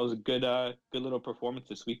it was a good little performance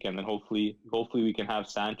this weekend, and hopefully we can have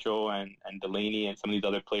Sancho and Delaney and some of these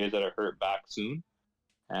other players that are hurt back soon,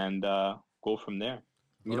 and go from there.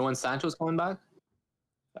 You know when Sancho's coming back?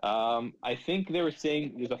 I think they were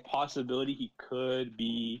saying there's a possibility he could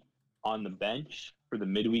be on the bench for the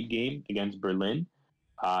midweek game against Berlin.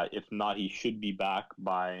 If not, he should be back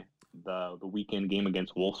by the weekend game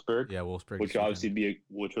against Wolfsburg, Yeah, Wolfsburg. which would obviously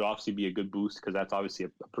be a good boost because that's obviously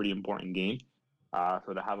a pretty important game.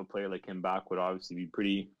 So to have a player like him back would obviously be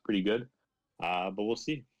pretty good. But we'll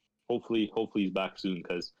see. Hopefully he's back soon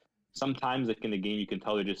because sometimes like in the game you can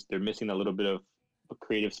tell they're missing a little bit of a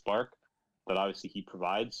creative spark that obviously he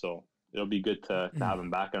provides. So it'll be good to have him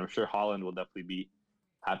back, and I'm sure Holland will definitely be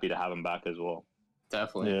happy to have him back as well.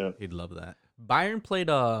 Definitely. Yeah. He'd love that. Bayern played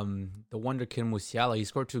the wonder kid Musiala. He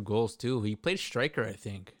scored 2 goals too. He played striker, I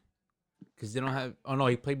think, because they don't have. Oh no,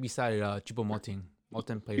 he played beside Choupo-Moting.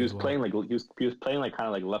 Moting played. He was as well. playing like he was playing like kind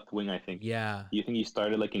of like left wing, I think. Yeah. You think he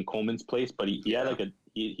started like in Coleman's place, but he had like I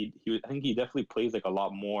think he definitely plays like a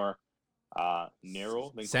lot more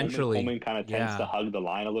narrow than Centrally. Coleman kind of tends Yeah. to hug the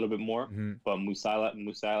line a little bit more, Mhm. but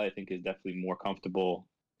Musiala I think is definitely more comfortable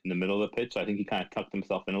in the middle of the pitch. So I think he kind of tucked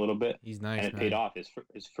himself in a little bit, He's nice, and it man. paid off.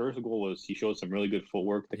 His first goal was he showed some really good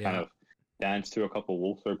footwork to kind Yeah. of dance through a couple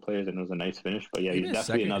Wolfsburg players, and it was a nice finish. But yeah, Even he's his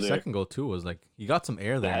definitely second, another second goal too was like he got some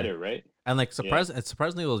air the there, header, right? and like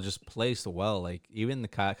surprisingly it was just placed well. Like even the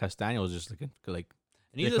Castano was just like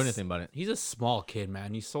And they he's couldn't a, think about it. he's a small kid,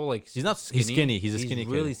 man. He's so like He's not. He's skinny. He's a skinny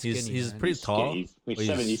kid. really skinny. He's man. pretty tall, He's but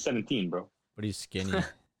 17, bro. but he's skinny.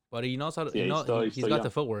 but he knows how to. Yeah, you know, he's still- he's he's still got young. the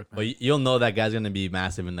footwork, man. But you'll know that guy's gonna be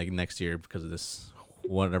massive in like next year because of this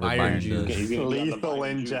whatever Bayern Bayern juice. does. He's gonna be on the Lethal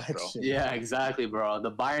Bayern juice, bro. injection. Yeah, exactly, bro.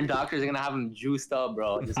 The Bayern doctors are gonna have him juiced up,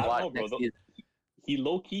 bro. Just I don't watch know, bro. next season. He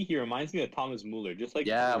low key he reminds me of Thomas Muller, just like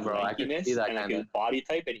Yeah, his bro, I can lankiness see that and like kinda. his body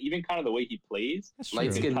type, and even kind of the way he plays. That's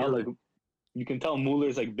Light true. skin Muller. You can tell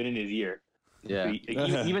Muller's like been in his ear. Yeah.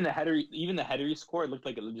 Even the header he scored looked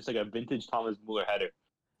like just like a vintage Thomas Muller header,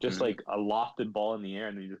 just Mhm. like a lofted ball in the air,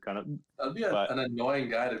 and then you just kind of That'd be But- an annoying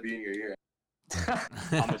guy to be in your ear.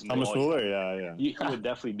 Thomas Thomas Muller, yeah. He would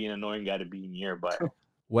definitely be an annoying guy to be in here, but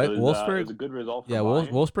What it was Wolfsburg? a good result. For Yeah, Bayern,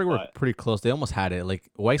 Wolfsburg were but- pretty close. They almost had it. Like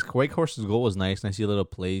Whitehorse's goal was nice, nicely little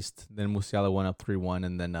placed. Then Musiala went up 3-1,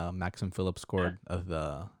 and then Maxim Phillips scored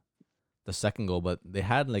the second goal. But they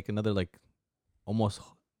had like another like almost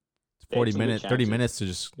They had 40 some good minutes, 30 chances. minutes to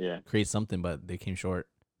just Yeah. create something, but they came short.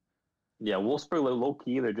 Yeah, Wolfsburg low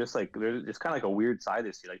key. They're just like it's kind of like a weird side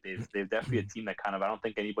this year. Like they've definitely a team that kind of I don't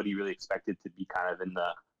think anybody really expected to be kind of in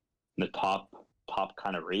the top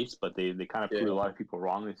kind of race, but they kind of proved a lot of people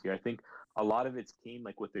wrong this year. I think a lot of it's came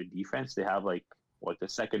like with their defense. They have like the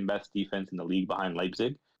second best defense in the league behind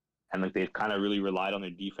Leipzig, and like they've kind of really relied on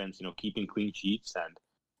their defense, keeping clean sheets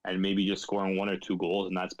and maybe just scoring 1 or 2 goals,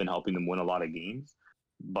 and that's been helping them win a lot of games.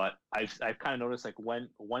 But I've kind of noticed like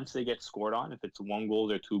once they get scored on, if it's 1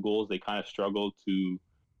 goal or 2 goals, they kind of struggle to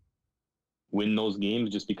win those games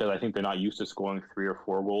just because I think they're not used to scoring 3 or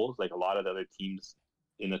 4 goals like a lot of the other teams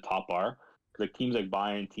in the top are. Like teams like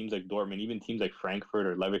Bayern, teams like Dortmund, even teams like Frankfurt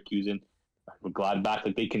or Leverkusen, Gladbach,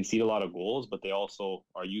 like they concede a lot of goals, but they also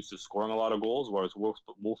are used to scoring a lot of goals. Whereas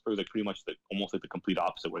Wolfsburg is like pretty much almost like the complete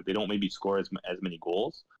opposite, where they don't maybe score as many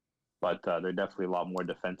goals, but they're definitely a lot more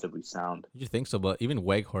defensively sound. You think so? But even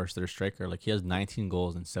Weghorst, their striker, like he has 19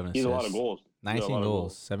 goals and 7 He's assists. a lot of goals. He's a 19 lot of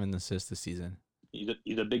goals, 7 assists this season.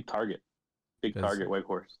 He's a big target. Big 'Cause- target,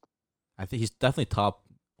 Weghorst. I think he's definitely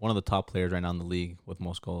one of the top players right now in the league with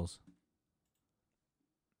most goals.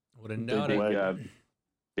 Wouldn't Big, doubt big, it.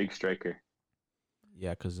 big striker.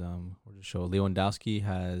 Yeah, because where's the show? Lewandowski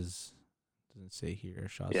has doesn't say here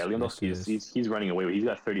shots. Yeah, Lewandowski he's running away. He's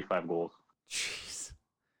got 35 goals. Jeez.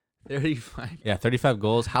 35. Yeah, 35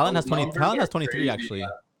 goals. Haaland has Those 20. numbers Haaland are has 23 crazy, actually. yeah.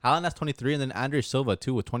 Haaland has 23, and then Andre Silva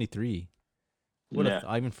too with 23.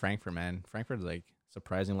 Yeah. Even Frankfurt, man. Frankfurt's like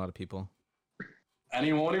surprising a lot of people. And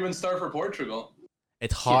he won't even start for Portugal.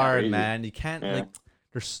 It's hard, crazy. man. You can't Yeah. like.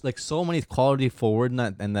 There's like so many quality forward in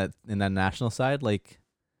that national side. Like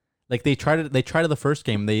they tried it. They tried it the first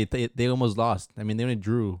game. They almost lost. I mean, they only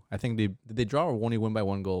drew. I think they draw or only win by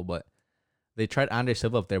 1 goal. But they tried Andre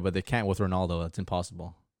Silva up there, but they can't with Ronaldo. It's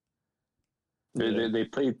impossible. They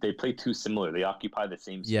play too similar. They occupy the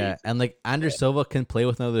same space. Yeah, and like Andre Silva can play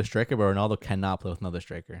with another striker, but Ronaldo cannot play with another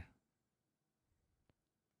striker.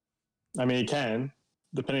 I mean, he can,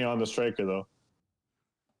 depending on the striker, though.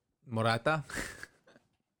 Morata.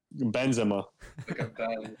 Benzema. Like a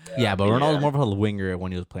Ben. Yeah, but Ronaldo's Yeah. more of a winger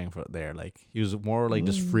when he was playing for there. Like he was more like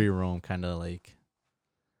just free roam, kind of like.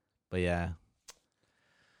 But yeah,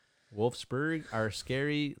 Wolfsburg are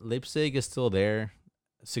scary. Leipzig is still there,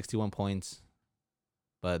 61 points.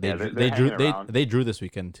 But Yeah, they're hanging around. they drew this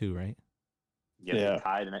weekend too, right? Yeah, Yeah. they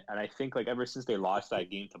tied, and I think like ever since they lost that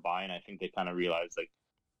game to Bayern, I think they kind of realized like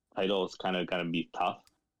title is kind of gonna be tough.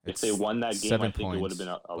 If they won that game, 7 I think it would have been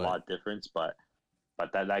points, a but- lot difference. But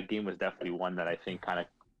that game was definitely one that I think kind of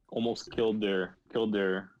almost killed their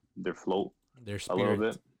float Their a little spirit.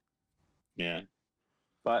 bit. Yeah,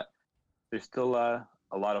 but there's still a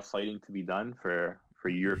lot of fighting to be done for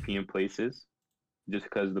European places, just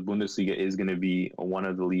because the Bundesliga is going to be one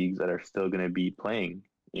of the leagues that are still going to be playing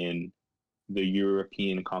in the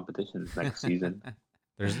European competitions next season.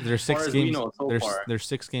 There's Far 6 as we games. know so There's far. there's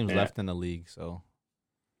 6 games Yeah. left in the league, so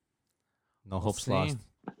no We'll hopes see. lost.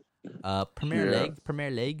 Premier Yeah.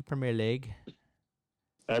 League, Premier League.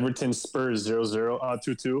 Everton Spurs 0-0,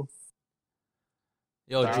 2-2.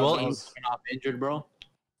 Yo, That Joel, was- Off injured, bro.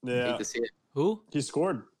 Yeah, Hate to see it. who? he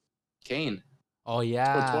scored. Kane. Oh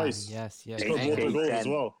yeah, twice. yes, yes. He Hey, scored hey, both the goals hey, as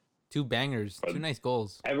well. 2 bangers, 2 nice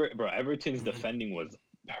goals. Everton's defending was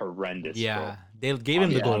horrendous. Yeah, they gave him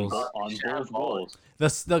bro. the goals. On both goals.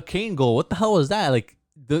 The Kane goal. What the hell was that? Like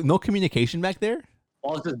no communication back there.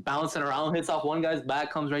 Ball's just bouncing around, hits off one guy's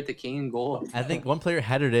back, comes right to Kane, goal. I think one player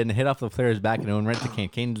headed it and hit off the player's back and it went right to Kane.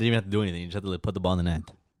 Kane didn't even have to do anything. He just had to put the ball in the net.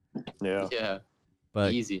 Yeah, Yeah,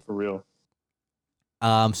 But easy. for real.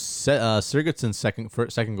 Sigurdsson's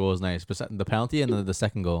second goal was nice, but the penalty and the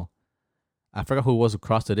second goal, I forgot who it was who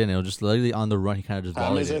crossed it in. It was just literally on the run. He kind of just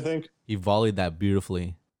volleyed James, I it. think. He volleyed that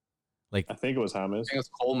beautifully. Like I think it was James. I think it's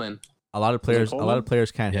Coleman. a lot of Was it players,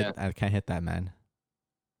 Coleman? can't hit that, man.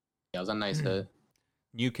 Yeah, it was a nice hit.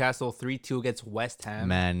 Newcastle 3-2 against West Ham.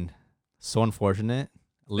 Man, so unfortunate.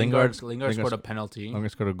 Lingard Lingard scored a penalty.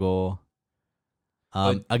 Lingard scored a goal.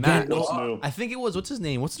 But Again, Matt, What's new? I think it was what's his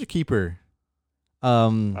name? What's the keeper? I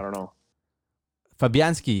don't know.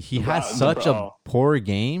 Fabianski. He had such a Bro. poor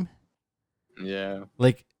game. Yeah.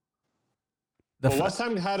 Like the Well, fa- West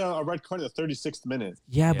Ham had a red card in the 36th minute.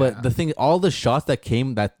 yeah, Yeah. but the thing, all the shots that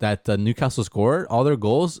came that Newcastle scored, all their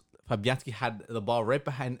goals, Fabianski had the ball right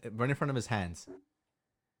in front of his hands.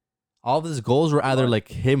 All of his goals were either like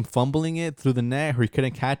him fumbling it through the net, or he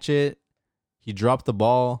couldn't catch it. He dropped the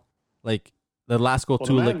ball. Like the last goal Well,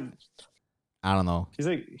 too. the Like man, I don't know.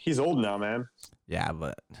 he's old now, man. Yeah,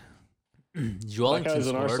 but That Joelinton guy's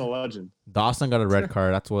an scored. Arsenal legend. Dawson got a red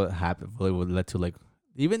card. That's what happened. Really would led to like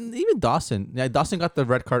even Dawson. Yeah, Dawson got the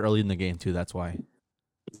red card early in the game too. That's why.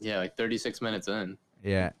 Yeah, like 36 minutes in.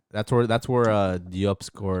 Yeah, that's where Diop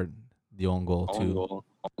scored the own goal Own too. goal.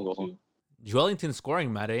 Own goal. Joelinton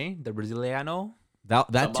scoring, Matt, the Braziliano. That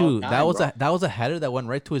About too. time, That was a header that went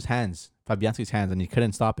right to his hands, Fabianski's hands, and he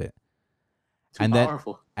couldn't stop it. Too And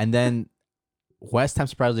powerful. then West Ham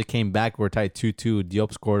surprisingly came back. We're tied 2-2.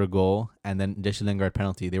 Diop scored a goal, and then Jesse Lingard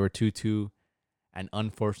penalty. They were 2-2, and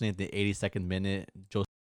unfortunately at the 82nd minute, Joe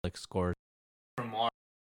scored.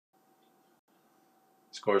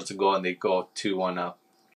 Scores the goal, and they go 2-1 up.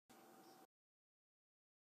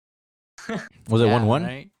 Was it 1-1?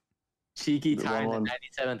 Right? Cheeky The time in 1-1.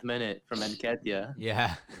 the 97th minute from Nketiah.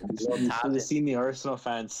 Yeah. You should have seen the Arsenal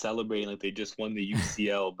fans celebrating like they just won the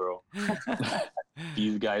UCL, bro.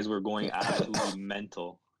 These guys were going absolutely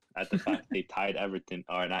mental at the fact they tied Everton,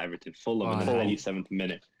 or not Everton, Fulham in the Fulham. 97th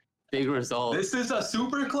minute. Big result. This is a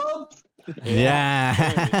super club? Yeah.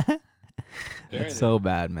 Fair It's so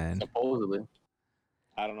bad, man. Supposedly.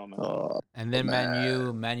 I don't know, man. And then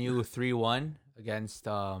Man U 3-1 against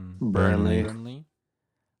Burnley. Burnley.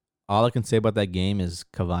 All I can say about that game is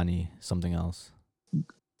Cavani, something else.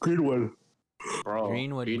 Greenwood. Bro.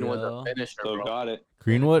 Greenwood, Greenwood's bro. a finisher, So bro. got it.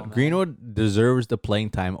 Greenwood deserves the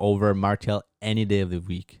playing time over Martial any day of the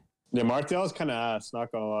week. Yeah, Martial's kind of ass.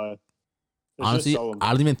 Not gonna lie. They should Honestly, sell him.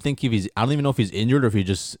 I don't even know if he's injured or if he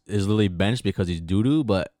just is literally benched because he's doo doo.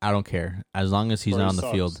 But I don't care as long as he's Bro, not he on the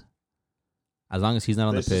sucks. field. As long as he's not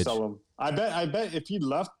on They the should pitch, sell him. I bet if he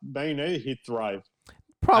left Man United, he'd thrive.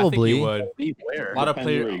 probably. I think he would. Leave where? A lot of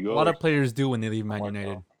Depends where he a lot goes. of players do when they leave Man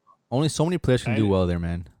United. Only so many players can do And- well there,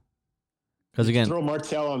 man. Because again, Throw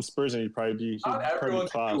Martial on Spurs and he'd probably be Not everyone can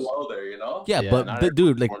class. do well there, you know? yeah, Yeah, but not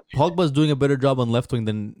dude, like everyone. Pogba's doing a better job on left wing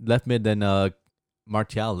than left mid than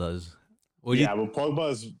Martial does. Would Yeah, you but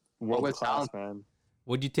Pogba's world Pogba's class, talented. man.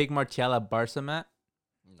 would you take Martial at Barca, Matt?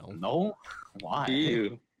 No. Why?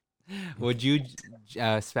 Ew. Would you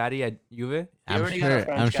Spatty at Juve? I'm already got a sure.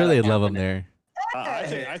 French I'm sure guy they'd that love can him there.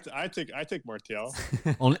 I take Martial.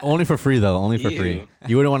 Only for free though. Only for free. Ew.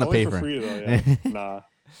 You wouldn't want to Only pay for for free it. though. Yeah. Nah.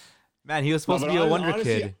 Man, he was supposed No, to but be a wonder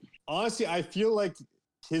honestly- kid. Honestly, I feel like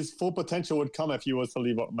his full potential would come if he was to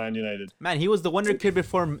leave Man United. Man, he was the wonder kid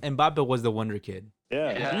before Mbappe was the wonder kid.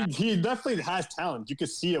 Yeah, Yeah. He definitely has talent. You could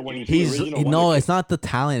see it when he's He's the original no, wonder it's not the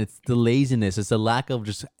talent. It's the laziness. It's the lack of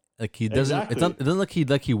just like he doesn't. Exactly. It's not, it doesn't look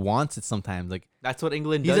he wants it sometimes. Like That's what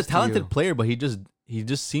England he's does. a talented to player, but he just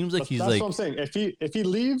seems like That's he's what like. I'm saying. If he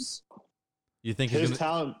leaves, You think his he's gonna,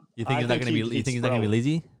 talent. you think I he's not gonna be? he'd You think he's not gonna be sprout.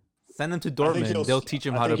 lazy? you. Send him to I think Dortmund. They'll teach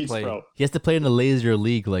him I how to think he'd play. sprout. He has to play in a lazier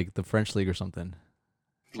league, like the French league or something.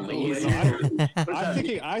 Lazy.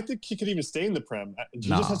 I think he could even stay in the Prem. He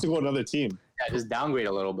Nah. just has to go to another team. just downgrade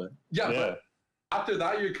a little bit. Yeah, Yeah. but after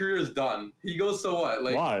that, your career is done. He goes to what?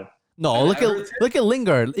 Like, Why? No, And look Everton? at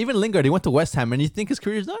Lingard. Even Lingard, he went to West Ham, and you think his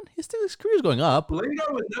career's done? His career's going up.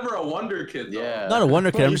 Lingard was never a wonder kid. Though. Yeah. Not a wonder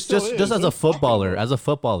kid. Well, I'm he just still just, is. just as What a are you talking footballer. about? As a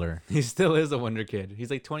footballer, He still is a wonder kid. He's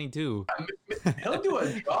like 22. He'll do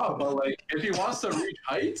a job, but like if he wants to reach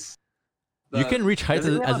heights, you can reach heights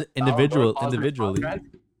Doesn't he as have an a Ballon d'Or clause in his individually. contract?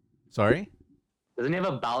 Sorry, Doesn't he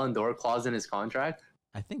have a Ballon d'Or clause in his contract?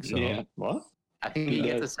 I think so. Yeah. What? I think he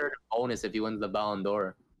gets a certain bonus if he wins the Ballon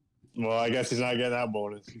d'Or. Well, I guess he's not getting that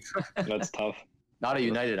bonus. That's tough. Not at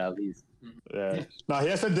United, at least. Yeah. No, he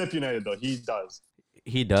has to dip United though. He does.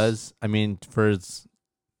 He does. I mean, for his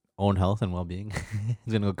own health and well-being,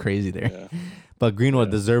 he's gonna go crazy there. Yeah. But Greenwood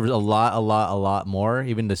Yeah. deserves a lot more.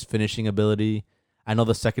 Even this finishing ability. I know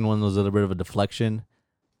the second one was a little bit of a deflection,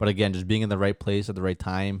 but again, just being in the right place at the right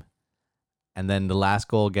time. And then the last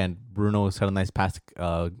goal again, Bruno had a nice pass.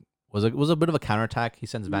 Was a bit of a counterattack. He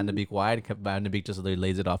sends Van de Beek wide. Van de Beek just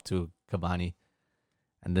lays it off to Cavani.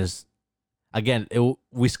 And this, again,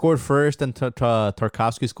 we scored first, and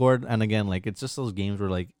Tarkovsky scored. And again, like it's just those games where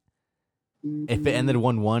like, if it ended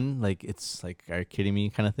 1-1, like it's like, are you kidding me,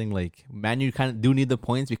 kind of thing. Like Man U kind of do need the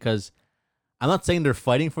points because I'm not saying they're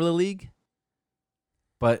fighting for the league,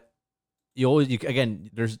 but again,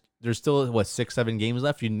 there's still what 6-7 games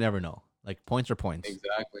left. You never know. Like points are points.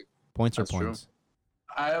 Exactly. Points are That's true. points.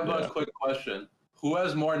 I have Yeah. a quick question. Who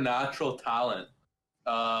has more natural talent,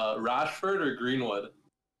 Rashford or Greenwood?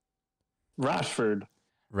 Rashford.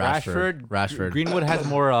 Rashford. Greenwood has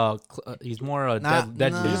more. He's more Nah,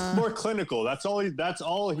 dead. nah. He's more clinical. That's all. That's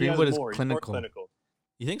all he Greenwood has is more. He's clinical. more clinical.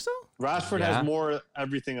 You think so? Rashford Yeah. has more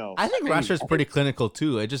everything else. I think think- Rashford's pretty clinical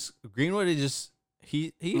too. It just Greenwood is just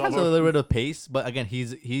he No, has a but- little bit of pace, but again,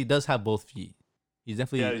 he does have both feet. He's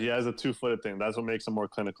definitely Yeah, he has a 2-footed thing. That's what makes him more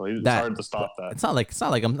clinical. It's That- hard to stop that. It's not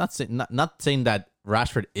like I'm not saying not saying that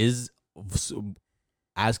Rashford is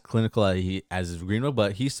as clinical as Greenwood,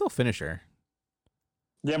 but he's still a finisher.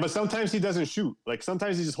 Yeah, but sometimes he doesn't shoot. Like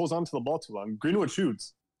sometimes he just holds on to the ball too long. Greenwood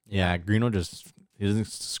shoots. Yeah, Greenwood he doesn't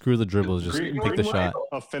screw the dribbles, just Greenwood take the was shot. idol.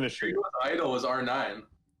 A finisher. Greenwood's idol was R9.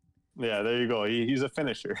 Yeah, there you go. He's a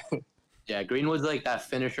finisher. Yeah, Greenwood's like that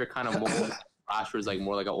finisher kind of mold. Rashford's like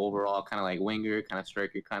more like an overall kind of like winger, kind of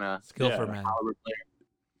striker, kind of Skillful Yeah. man. power player.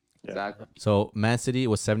 Yeah. Exactly. So Man City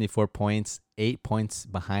was 74 points, 8 points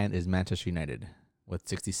behind is Manchester United with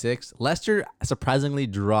 66. Leicester surprisingly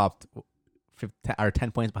dropped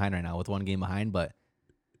 10 points behind right now with one game behind, but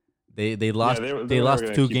they lost they they were lost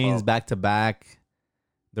gonna 2 keep games up. back to back.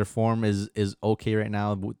 Their form is okay right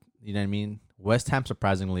now. You know what I mean? West Ham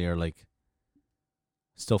surprisingly are like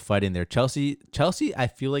still fighting there. Chelsea, I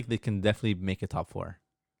feel like they can definitely make a top 4.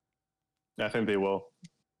 I think they will,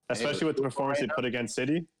 especially with the performance they put against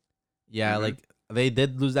City. Yeah, Mhm. like they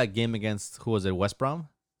did lose that game against who was it, West Brom,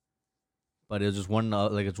 but it was just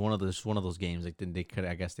it's one of those games. Like they could,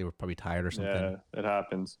 I guess they were probably tired or something. Yeah, it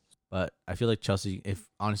happens. But I feel like Chelsea, if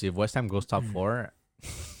West Ham goes top 4,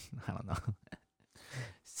 I don't know.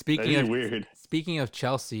 Speaking That'd of be weird. speaking of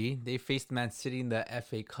Chelsea, they faced Man City in the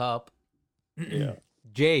FA Cup. Yeah,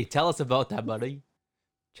 Jay, tell us about that, buddy.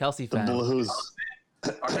 Chelsea the fan. Blues.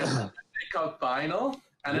 Are in the FA Cup final,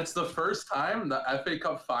 and it's the first time the FA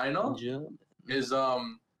Cup final is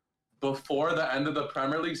before the end of the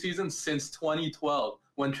Premier League season since 2012,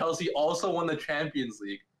 when Chelsea also won the Champions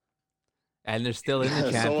League. And they're still in the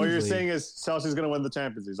Champions So what you're League. saying is Chelsea's gonna win the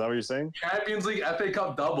Champions League. Is that what you're saying? Champions League, FA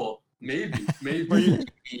Cup double, maybe.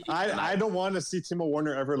 I don't want to see Timo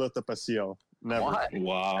Werner ever lift up a CO. Never. Why?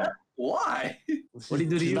 Wow. Why? What do you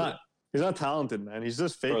do to He's you? He's not talented, man. He's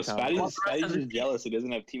just fake Bro, talented. Spatty's just jealous he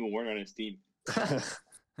doesn't have Timo Werner on his team.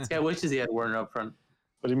 This guy wishes he had Werner up front.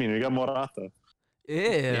 What do you mean? We got Morata.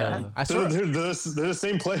 Yeah. I saw They're the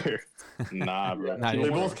same player. Nah, bro. Nah, Timo they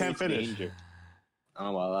Werner both can't is finish. danger. I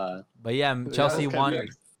don't know about that. But yeah, Chelsea okay, won.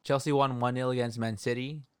 next. Chelsea won 1-0 against Man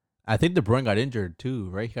City. I think De Bruyne got injured too,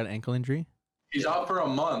 right? He got an ankle injury. He's out for a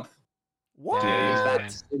month. What? Yeah,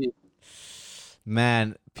 he's back.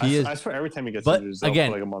 Man, I swear every time he gets But injured, he's out again-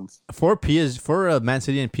 for like a month. for a Man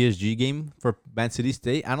City and PSG game for Man City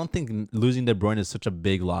State, I don't think losing De Bruyne is such a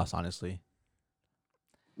big loss, honestly.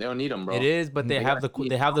 They don't need him, bro. It is, but they They have got the Keith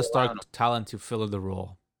they have the star Alvarado. talent to fill in the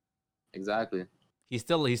role. Exactly. You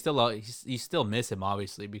still miss him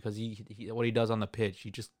obviously because he what he does on the pitch, he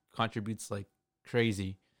just contributes like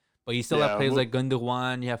crazy. But you still Yeah, have players well- like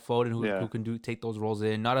Gundogan, you have Foden who Yeah. can take those roles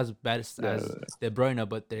in. Not as bad as Yeah. De Bruyne,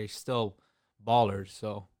 but they're still ballers.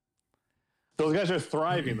 So Those guys are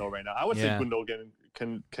thriving though right now. I would Yeah. say Gundogan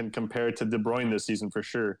can compare to De Bruyne this season for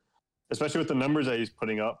sure, especially with the numbers that he's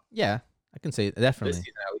putting up. Yeah, I can say This definitely.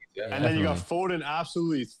 season at least. Yeah. And then you got Foden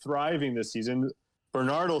absolutely thriving this season.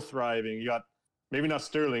 Bernardo thriving. You got maybe not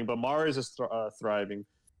Sterling, but Mahrez is thriving.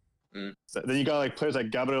 Mm. So then you got like players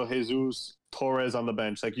like Gabriel Jesus, Torres on the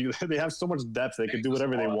bench. Like they have so much depth. They could do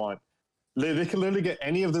whatever they want. They could literally get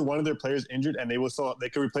any of one of their players injured, and they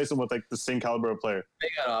could replace them with like the same caliber of player. They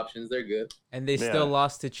got options. They're good. And they Yeah. still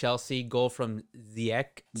lost to Chelsea. Goal from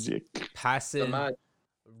Ziyech. Pass The it. match.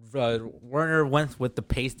 Werner went with the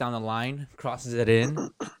pace down the line, crosses it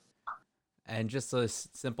in, and just a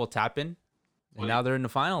simple tap in. And now they're in the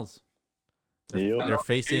finals. Yep. They're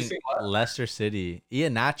facing Facing what? Leicester City.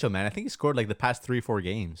 Ian Nacho, man, I think he scored like the past 3-4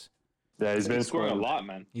 games. Yeah, he's been He's scoring a scoring lot,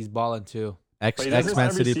 man. He's balling too. But he does this Ex-Man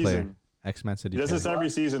every City player. season. Ex-Man City He does this player. every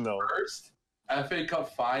season though. First FA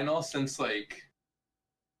Cup final since like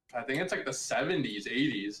I think it's like the 70s,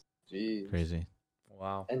 80s. Jeez. Crazy.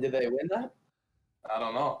 Wow. And did they win that? I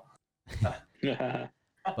don't know.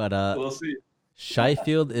 But We'll see.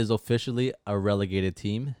 Sheffield is officially a relegated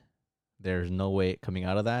team. There's no way coming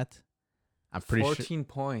out of that. I'm pretty 14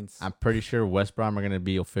 points. I'm pretty sure West Brom are going to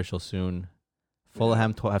be official soon.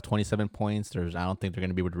 Fulham have 27 points. I don't think they're going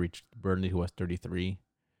to be able to reach Burnley, who has 33.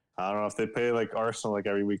 I don't know if they play like Arsenal like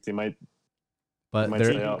every week. They might. But Might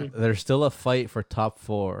stay out. there's still a fight for top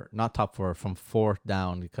four, not top four, from fourth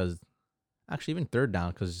down because actually even third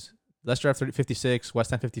down because Leicester have 56,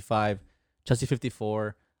 West Ham 55, Chelsea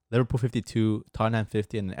 54, Liverpool 52, Tottenham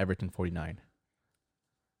 50, and Everton 49.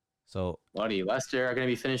 So Buddy, Leicester are going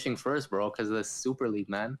to be finishing first, bro, because of the Super League,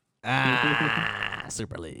 man.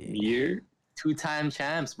 Super League. Year. 2-time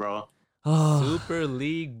champs, bro. Oh, Super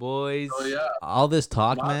League, boys. So yeah, all this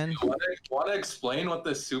talk, man. Want to explain what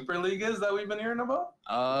the Super League is that we've been hearing about?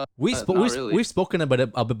 Not really. We've spoken about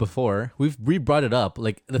it a bit before. We brought it up.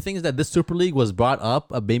 Like the thing is that this Super League was brought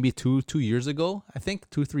up maybe 2 years ago. I think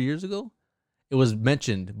 2-3 years ago. It was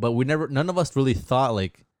mentioned, but none of us really thought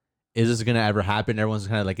like, is this gonna ever happen? Everyone's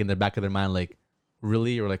kind of like in the back of their mind, like,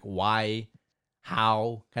 really, or like, why,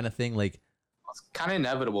 how, kind of thing. Like, It's kind of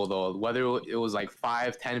inevitable, though. Whether it was like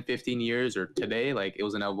 5, 10, 15 years or today, like it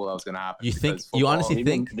was inevitable that was going to happen. You think- because you football honestly is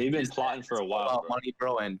think- They've been plotting for a while, about bro. money,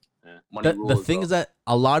 bro, and Yeah. money the rules, thing bro. is that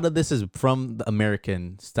a lot of this is from the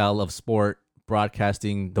American style of sport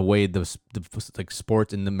broadcasting, the way the like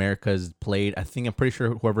sports in America is played. I'm pretty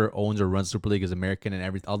sure whoever owns or runs Super League is American,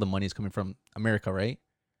 and all the money is coming from America, right?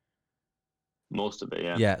 Most of it,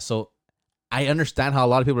 yeah. Yeah. So I understand how a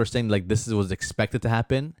lot of people are saying like this was expected to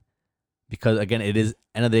happen because again, it is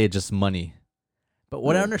end of the day it's just money. But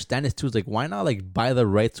what I understand is too is like why not like buy the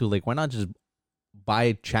right to like why not just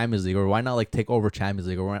buy Champions League or why not like take over Champions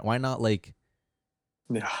League or why not like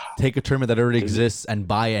Yeah. take a tournament that already Because- exists and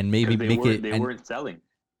buy it and maybe 'Cause make it They and, weren't selling.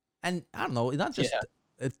 and I don't know, not just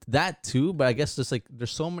it's that too, but I guess just like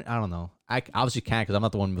there's so many. I don't know. I obviously can't because I'm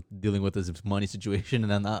not the one dealing with this money situation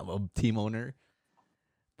and I'm not a team owner.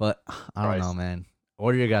 But I don't know, man.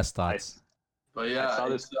 What are your guys' thoughts? But yeah, I saw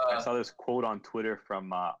it's, this. I saw this quote on Twitter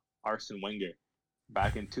from Arsene Wenger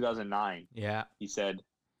back in 2009. Yeah. He said,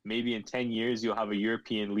 "Maybe in 10 years you'll have a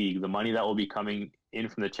European league. The money that will be coming in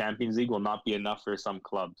from the Champions League will not be enough for some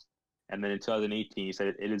clubs." And then in 2018, he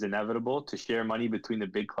said, "It is inevitable to share money between the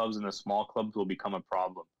big clubs and the small clubs will become a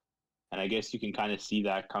problem." And I guess you can kind of see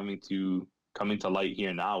that coming to light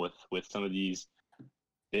here now with some of these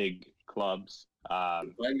big clubs.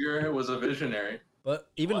 Wenger was a visionary.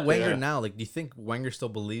 But even What? Wenger Yeah. now, like, do you think Wenger still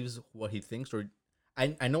believes what he thinks, or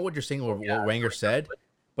I know what you're saying, what Wenger said,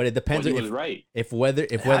 but it depends Well, he if was right.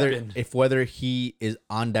 happened. whether he is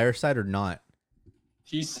on their side or not.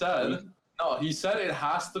 He said it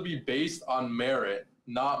has to be based on merit,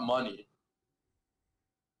 not money.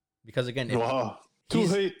 Because again, Wow. Too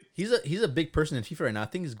he's- late. he's a big person in FIFA right now. I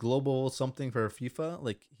think he's global something for FIFA.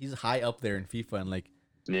 Like he's high up there in FIFA, and like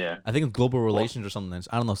Yeah. I think it's global relations or something.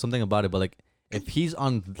 I don't know something about it, but like if he's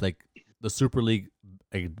on like the Super League,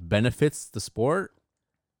 like, benefits the sport,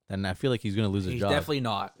 then I feel like he's gonna lose his He's job. definitely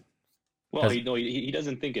not. Well, 'Cause- he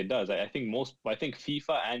doesn't think it does. I think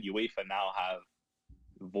FIFA and UEFA now have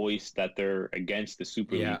voiced that they're against the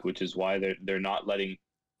Super Yeah. League, which is why they're not letting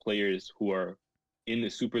players who are in the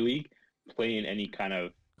Super League play in any kind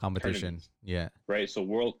of competition. tournaments. Yeah. right. So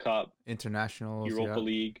World Cup, Internationals. Europa yeah.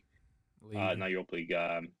 League, League. not Europa League,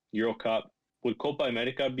 Euro Cup. Would Copa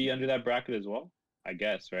America be under that bracket as well? I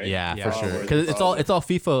guess, right? Yeah, Yeah. for sure. Probably. Because it's all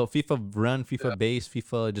FIFA run, FIFA base,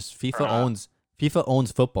 FIFA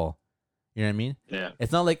owns football. You know what I mean? Yeah.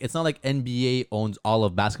 It's not like NBA owns all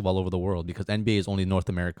of basketball over the world because NBA is only North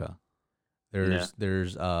America. There's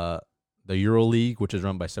the Euro League, which is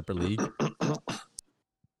run by separate league,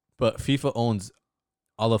 but FIFA owns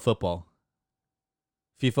all of football.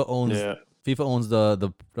 FIFA owns Yeah. FIFA owns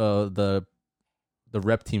the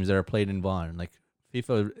rep teams that are played in Vaughn. Like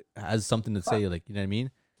FIFA has something to say. Like you know what I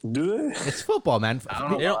mean? Do they? It's football, man. I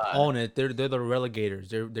don't know They don't why. own it. They're the regulators.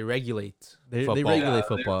 They regulate. They football. regulate Yeah,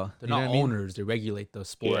 football. They're You know not what I mean? owners. They regulate the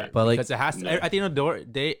sport. Yeah. But, like- because it has to. Yeah. At the end of the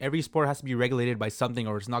day, every sport has to be regulated by something,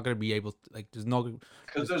 or it's not going to be able to. Like, there's no.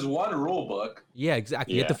 Because there's one rule book. Yeah,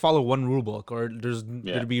 exactly. You have to Yeah. follow one rule book, or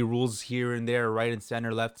there'll be rules here and there, right and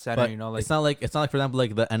center, left center. But You know, like it's not like for example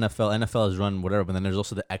like the NFL. NFL is run whatever, but then there's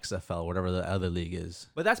also the XFL, whatever the other league is.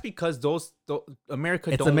 But that's because America.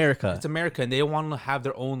 It's don't- America. It's America, and they want to have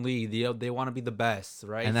their own league. They want to be the best,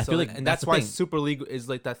 right? And I feel like and that's that's the why thing. Super League is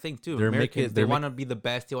like that thing too. They're Americans, making- they they're want to be the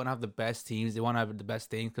best. They want to have the best teams. They want to have the best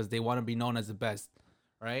things because they want to be known as the best,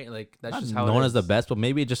 right? Like that's Not just how known it as the is. best, but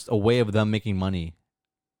maybe just a way of them making money.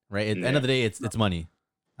 Right? At the end of the day, it's money.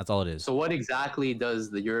 That's all it is. So what exactly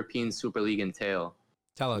does the European Super League entail?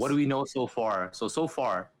 Tell us. What do we know so far? So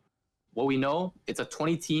far, what we know, it's a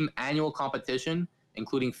 20-team annual competition,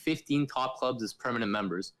 including 15 top clubs as permanent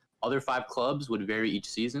members. Other 5 clubs would vary each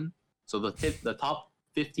season. So the top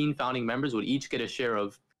 15 founding members would each get a share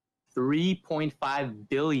of 3.5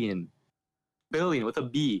 billion with a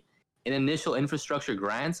B in initial infrastructure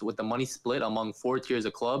grants, with the money split among 4 tiers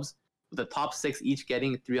of clubs, with the top 6 each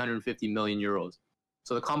getting 350 million euros.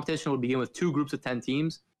 So the competition would begin with 2 groups of 10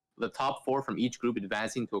 teams, with the top 4 from each group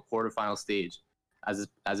advancing to a quarterfinal stage, as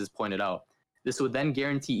is pointed out. This would then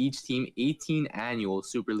guarantee each team 18 annual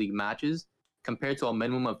Super League matches, compared to a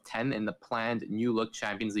minimum of 10 in the planned New Look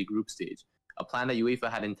Champions League group stage, a plan that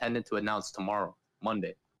UEFA had intended to announce tomorrow,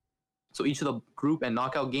 Monday. So each of the group and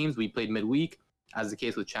knockout games we played midweek, as the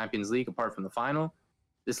case with Champions League, apart from the final.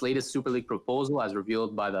 This latest Super League proposal, as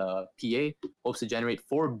revealed by the PA, hopes to generate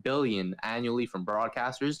 $4 billion annually from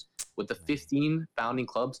broadcasters, with the 15 founding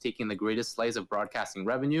clubs taking the greatest slice of broadcasting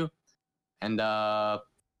revenue. And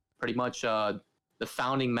pretty much the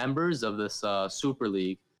founding members of this Super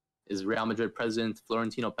League is Real Madrid president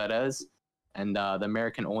Florentino Perez and the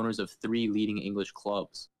American owners of 3 leading English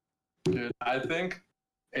clubs. Dude, I think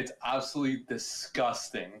it's absolutely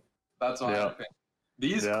disgusting. That's what I think.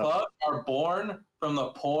 These Yeah. clubs are born from the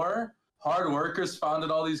poor. Hard workers founded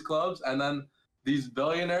all these clubs, and then these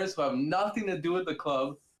billionaires who have nothing to do with the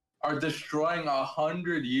club are destroying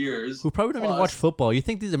 100 years. Who probably don't even plus. watch football. You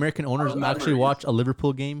think these American owners Our actually memories. watch a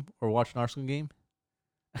Liverpool game or watch an Arsenal game?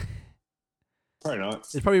 Probably not.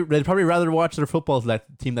 They'd probably rather watch their football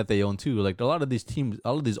that team that they own too. Like a lot of these teams,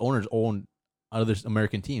 all of these owners own other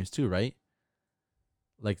American teams too, right?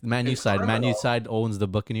 Like Man U It's side, Man U criminal. side owns the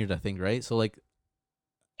Buccaneers, I think, right? So like,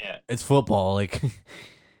 Yeah. it's football. Like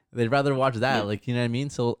they'd rather watch that. Yeah. Like you know what I mean?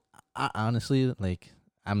 So I, honestly, like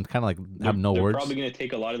I'm kind of like have no they're words. probably going to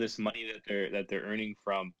take a lot of this money that they're earning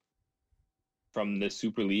from the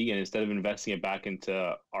Super League, and instead of investing it back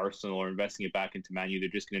into Arsenal or investing it back into Man U, they're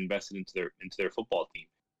just going to invest it into their football team,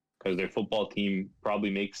 because their football team probably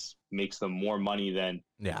makes them more money than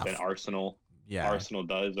Yeah, Arsenal yeah. Arsenal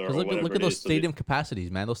does, or 'Cause look whatever at it those is. So they- stadium capacities,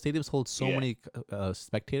 man. Those stadiums hold so Yeah. many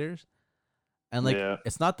spectators, and like Yeah.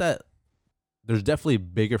 it's not that there's definitely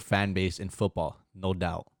bigger fan base in football, no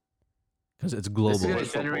doubt, because it's This global. is going to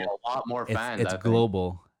It's generate a lot more fans. It's I think.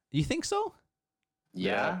 global. You think so?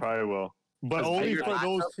 Yeah. Probably will. But Because only bigger for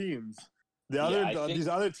those matchup. teams. I think- These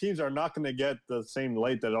other teams are not going to get the same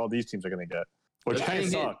light that all these teams are going to get, which The kind of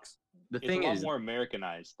thing is- sucks. The it's thing a lot is, more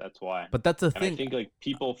Americanized. That's why. But that's the And thing. I think like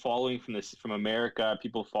people following from America,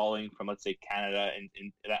 people following from let's say Canada,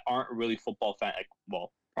 and that aren't really football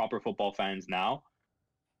proper football fans now,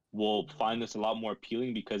 will find this a lot more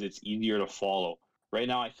appealing because it's easier to follow. Right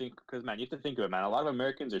now, I think because man, you have to think of it, man. A lot of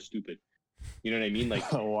Americans are stupid. You know what I mean?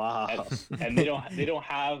 Like, Wow. and they don't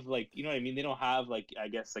have like, you know what I mean? They don't have like, I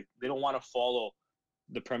guess like they don't want to follow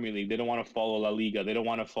the Premier League. They don't want to follow La Liga. They don't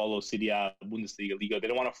want to follow Serie A, Bundesliga, Liga. They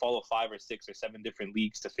don't want to follow 5 or 6 or 7 different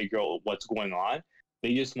leagues to figure out what's going on.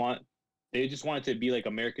 They just want it to be like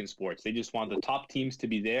American sports. They just want the top teams to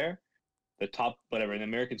be there, the top whatever. In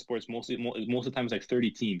American sports, most of the time it's like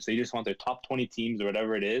 30 teams. They just want their top 20 teams or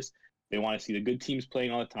whatever it is. They want to see the good teams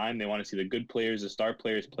playing all the time. They want to see the good players, the star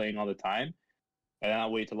players playing all the time. And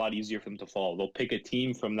that way, it's a lot easier for them to follow. They'll pick a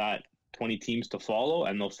team from that 20 teams to follow,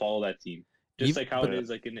 and they'll follow that team. Just like how it is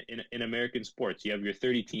like in American sports. You have your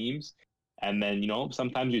 30 teams, and then,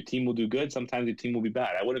 sometimes your team will do good, sometimes your team will be bad.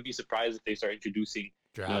 I wouldn't be surprised if they start introducing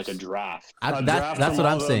like a draft. A draft That's from what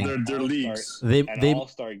all I'm saying. Their leagues. They and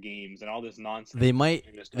all-star games and all this nonsense. they might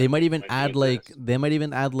even add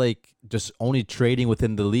like just only trading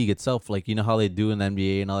within the league itself, like you know how they do in the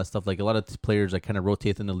NBA and all that stuff. Like a lot of players like kind of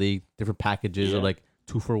rotate in the league, different packages or Yeah. like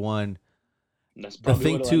 2 for 1. That's the probably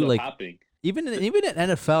thing what'll too, end up like, happening. even in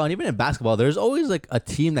NFL and even in basketball, there's always like a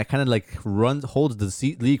team that kind of like holds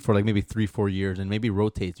the league for like maybe 3-4 years and maybe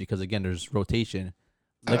rotates because again there's rotation.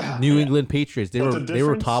 Like New England Patriots, they But were the they were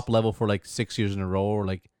difference- top level for like 6 years in a row or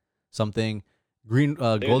like something. They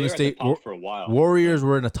Golden were at the State top for a while. Warriors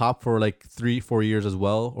were in the top for like 3-4 years as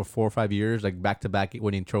well, or 4 or 5 years, like back to back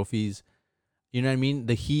winning trophies. You know what I mean?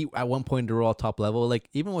 The Heat at one point they were all top level. Like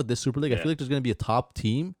even with this Super League, I Yeah. feel like there's gonna be a top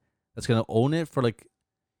team that's gonna own it for like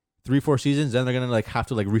 3-4 seasons. Then they're gonna like have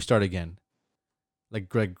to like restart again, like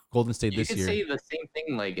Golden State You this could year. say the same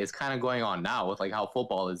thing like it's kind of going on now with like how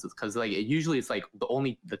football is because like usually it's like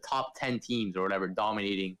the top 10 teams or whatever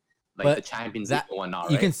dominating like But the Champions that- League and whatnot.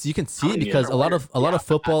 You right? can see How it many because a lot of different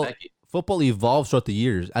football past decade. football evolves throughout the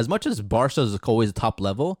years. As much as Barca is always top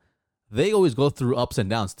level, they always go through ups and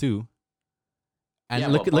downs too. And Yeah,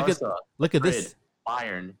 look but at Barca, look at Madrid, this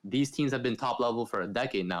Bayern. These teams have been top level for a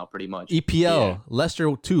decade now, pretty much. EPL, Yeah.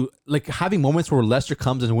 Leicester too. Like having moments where Leicester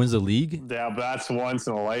comes and wins the league, Yeah, but that's once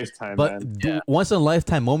in a lifetime, but man. Yeah. once in a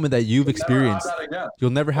lifetime moment that you've Never have experienced, that again.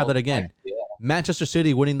 you'll never have Well, that again. yeah. Manchester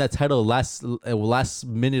City winning that title last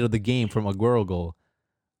minute of the game from a Aguero goal,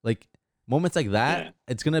 like moments like that, Yeah.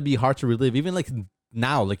 it's gonna be hard to relive. Even like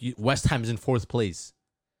now, like West Ham's in 4th place.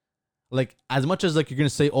 Like as much as like you're gonna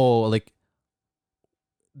say, oh, like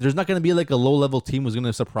there's not gonna be like a low level team who's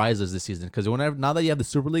gonna surprise us this season because whenever now that you have the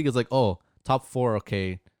Super League, it's like oh top 4,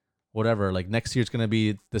 okay, whatever. Like next year it's gonna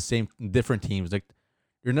be the same different teams. Like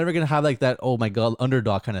you're never gonna have like that oh my god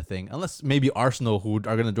underdog kind of thing unless maybe Arsenal who are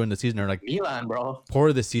gonna join the season are like Milan, bro.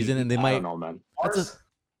 poor this season and they I might don't know, man. That's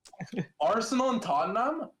Arsenal and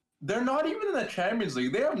Tottenham, they're not even in the Champions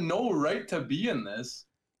League. They have no right to be in this.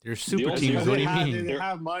 They're super only- teams. Because What do you have, mean? They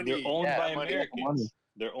have money. They're owned Yeah, by money, Americans.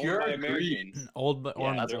 They're owned Pure by greed. Americans. Old, but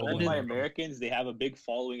Yeah, that's they're what owned it by is. Americans. They have a big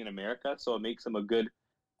following in America, so it makes them a good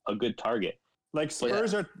target. Like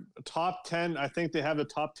Spurs are top 10. I think they have the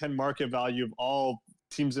top 10 market value of all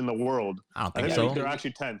teams in the world. I don't I think think so. they're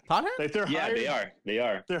actually 10th. Tottenham? Like they're Yeah, higher. they are. They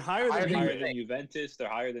are. They're higher Higher than than you. Higher than Juventus. They're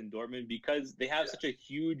higher than Dortmund because they have such a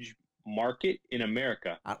huge market in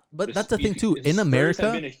America. But that's the thing too. In Spurs have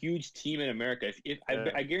America, been a huge team in America. If Yeah.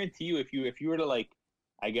 I guarantee you, if you were to like,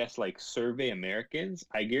 I guess like survey Americans,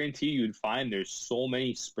 I guarantee you'd find there's so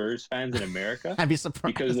many Spurs fans in America I'd be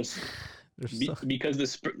surprised. because the They're so-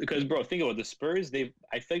 because bro, think about it, the Spurs.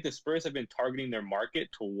 I feel like the Spurs have been targeting their market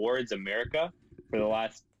towards America for the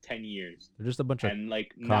last 10 years, they're just a bunch of and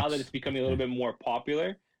like now Crocs. that it's becoming a little bit more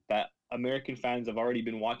popular, that American fans have already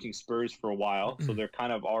been watching Spurs for a while, so they're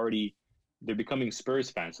kind of already they're becoming Spurs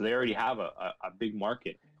fans, so they already have a big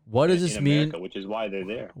market. What does in this mean? America, which is why they're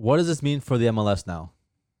there. What does this mean for the MLS now?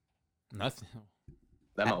 Nothing.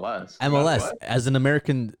 MLS. MLS what? as an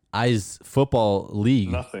Americanized football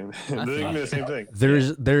league. Nothing. They're doing the same thing.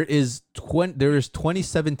 There is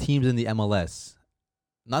 27 teams in the MLS.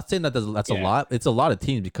 Not saying that that's a Yeah. lot. It's a lot of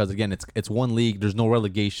teams because again, it's one league. There's no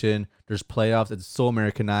relegation. There's playoffs. It's so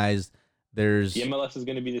Americanized. There's The MLS is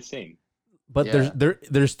going to be the same. but Yeah.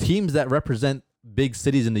 there's teams that represent big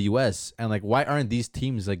cities in the US and like why aren't these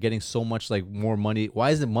teams like getting so much like more money? Why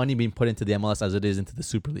isn't money being put into the MLS as it is into the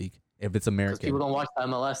Super League if it's Because American? people don't watch the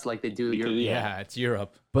MLS like they do Because, Europe. Yeah, it's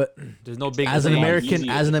Europe. But There's no big. as an a lot American,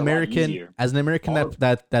 easier. as an It's a lot American, easier. as an American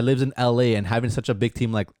that lives in LA and having such a big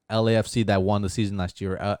team like LAFC that won the season last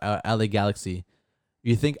year, LA Galaxy,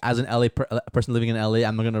 you think as an LA person living in LA,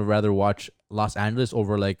 I'm gonna rather watch Los Angeles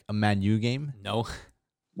over like a Man U game? No.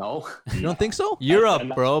 No. You don't think so? Europe,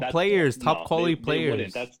 And bro. that's- Players, top no, quality they players.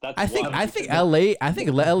 wouldn't. That's I think why- I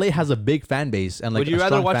think LA has a big fan base and like Would you a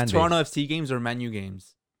rather strong watch fan Toronto base. FC games or Man U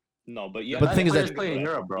games? No, but yeah. But the thing is players that- play in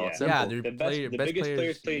Europe, bro. Yeah. Simple. Yeah, they're The best- player, the best biggest players.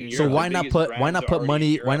 players play in in Europe. So The why not biggest put brands are already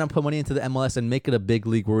in why Europe. not put money into the MLS and make it a big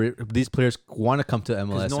league where these players want to come to MLS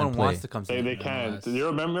Because no and one play? wants to come to They the can't. MLS. You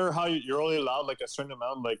remember how you're only allowed like a certain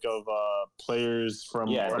amount like of players from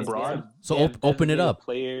Yeah, abroad? So they have open it designated up.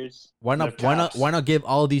 Players. Why not? They're Why not? caps. Why not give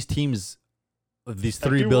all these teams these If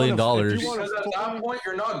you $3 billion wanna- if you Because at that point,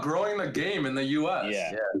 you're not growing the game in the U.S.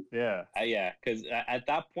 Yeah. Yeah. Yeah, because at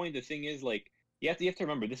that point, the thing is like you have to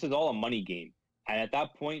remember this is all a money game, and at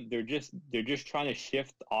that point, they're just trying to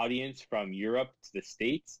shift audience from Europe to the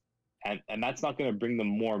States, and that's not going to bring them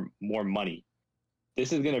more money.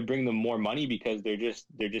 This is going to bring them more money because they're just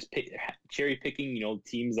cherry picking,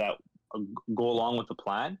 teams that go along with the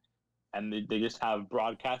plan, and they just have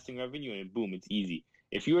broadcasting revenue, and boom, it's easy.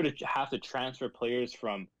 If you were to have to transfer players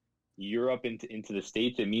from Europe into the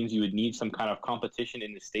States, it means you would need some kind of competition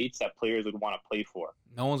in the States that players would want to play for.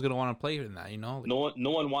 No one's gonna want to play in that, you know. No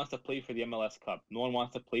one wants to play for the MLS Cup. No one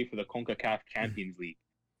wants to play for the CONCACAF Champions League.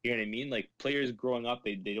 You know what I mean? Like players growing up,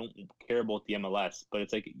 they don't care about the MLS, but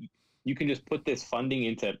it's like you can just put this funding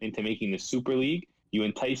into making the Super League. You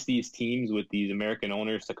entice these teams with these American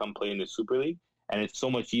owners to come play in the Super League, and it's so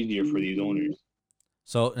much easier for these owners.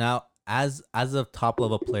 So now, as a top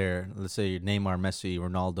level player, let's say Neymar, Messi,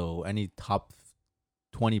 Ronaldo, any top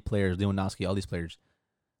 20 players, Lewandowski, all these players,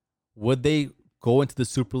 would they go into the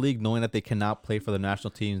Super League knowing that they cannot play for the national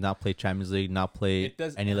teams, not play Champions League, not play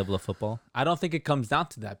any level of football? I don't think it comes down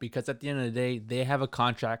to that, because at the end of the day, they have a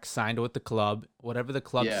contract signed with the club. Whatever the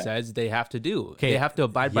club says, they have to do. Okay. They have to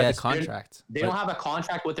abide by the contract. They don't have a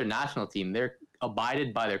contract with their national team. They're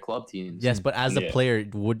abided by their club teams. Yes, but as a player,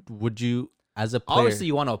 would you, as a player, Obviously,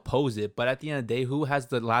 you want to oppose it, but at the end of the day, who has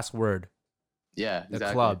the last word? Yeah, The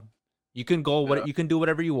exactly. club. You can go you can do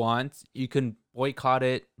whatever you want. You can boycott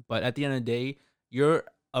it, but at the end of the day, you're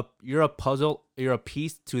a puzzle. You're a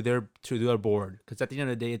piece to their board, because at the end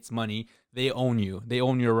of the day, it's money. They own you. They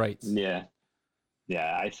own your rights. Yeah.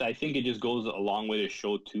 I think it just goes a long way to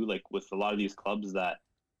show too, like with a lot of these clubs, that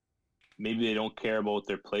maybe they don't care about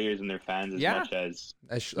their players and their fans as much as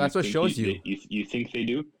That's what shows you. You think they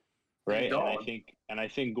do, right? don't. And I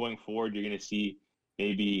think going forward, you're going to see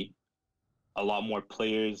maybe a lot more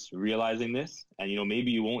players realizing this, and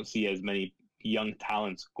maybe you won't see as many young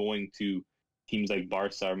talents going to teams like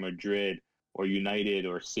Barca or Madrid or United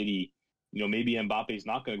or City. Maybe Mbappe's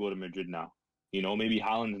not going to go to Madrid now. Maybe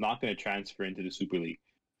Haaland's not going to transfer into the Super League,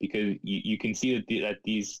 because you can see that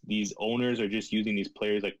these owners are just using these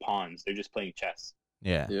players like pawns. They're just playing chess.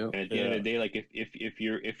 yeah. And at the end of the day, like if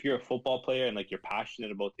you're a football player and like you're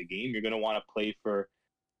passionate about the game, you're going to want to play for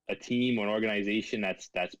a team or an organization that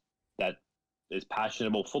is passionate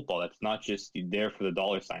about football. That's not just there for the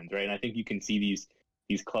dollar signs, right? And I think you can see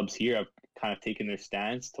these clubs here have kind of taken their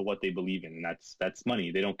stance to what they believe in, and that's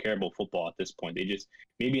money. They don't care about football at this point. They just,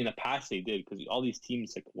 maybe in the past they did, because all these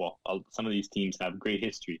teams, some of these teams have great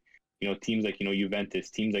history. Teams like Juventus,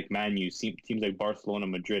 teams like Man U, teams like Barcelona,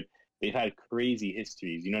 Madrid. They've had crazy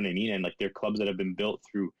histories. You know what I mean? And like they're clubs that have been built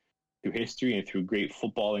through history and through great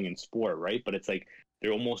footballing and sport, right? But it's like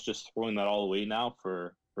they're almost just throwing that all away now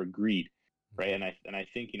for greed. Right. And I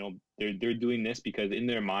think, they're doing this because in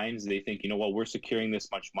their minds, they think, we're securing this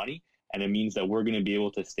much money, and it means that we're going to be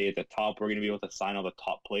able to stay at the top. We're going to be able to sign all the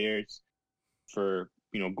top players for,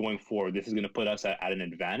 going forward. This is going to put us at an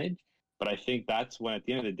advantage. But I think that's when, at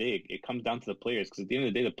the end of the day, it comes down to the players, because at the end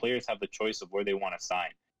of the day, the players have the choice of where they want to sign.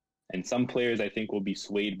 And some players, I think, will be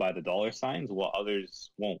swayed by the dollar signs, while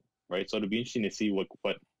others won't. Right. So it'll be interesting to see what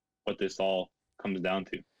this all comes down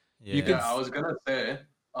to. Yeah. I was going to say,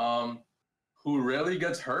 who really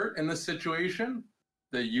gets hurt in this situation?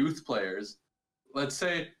 The youth players. Let's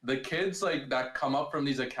say the kids like that come up from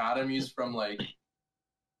these academies from like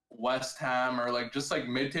West Ham or like just like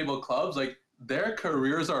mid-table clubs, like their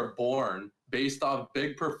careers are born based off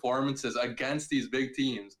big performances against these big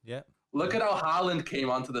teams. Yeah. Look at how Haaland came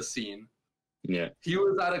onto the scene. Yeah. He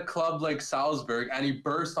was at a club like Salzburg and he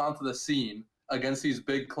burst onto the scene against these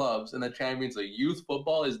big clubs in the Champions League. Youth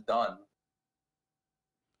football is done.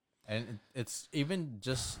 And it's even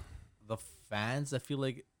just the fans. I feel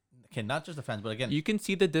like, okay, not just the fans, but again, You can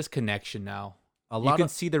see the disconnection now. a You lot can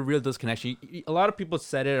of see the real disconnection. A lot of people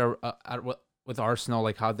said it with Arsenal,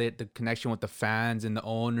 like how the connection with the fans and the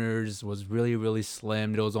owners was really, really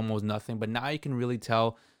slim. There was almost nothing. But now you can really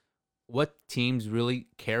tell what teams really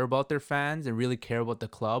care about their fans and really care about the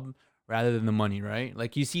club rather than the money, right?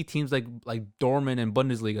 Like you see teams like Dortmund and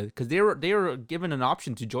Bundesliga, because they were given an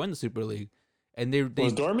option to join the Super League, and they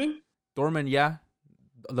Was Dortmund? Dortmund, yeah,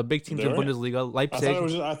 the big teams in They were? Bundesliga, I Leipzig.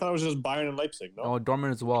 thought it was just Bayern and Leipzig. No. Oh,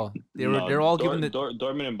 Dortmund as well. They're all given the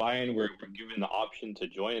Dortmund and Bayern were given the option to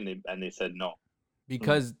join, and they said no.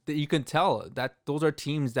 because you can tell that those are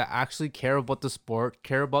teams that actually care about the sport,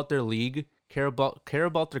 care about their league, care about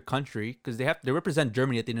their country, because they represent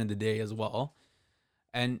Germany at the end of the day as well,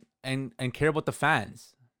 and care about the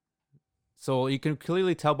fans. So you can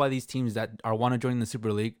clearly tell by these teams that want to join the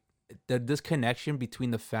Super League that this connection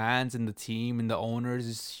between the fans and the team and the owners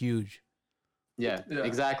is huge. Yeah, Yeah.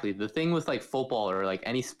 exactly. The thing with like football or like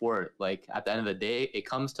any sport, like at the end of the day, it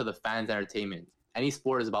comes to the fans' entertainment. Any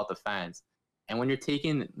sport is about the fans. And when you're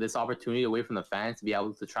taking this opportunity away from the fans to be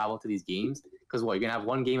able to travel to these games, because you're going to have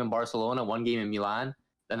one game in Barcelona, one game in Milan,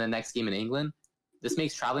 then the next game in England. This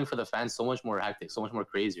makes traveling for the fans so much more hectic, so much more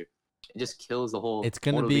crazier. It just kills the whole It's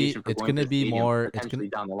gonna be- motivation for it's going gonna to the be stadium, more- it's potentially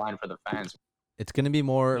down the line for the fans. it's gonna be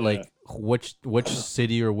more Yeah. like which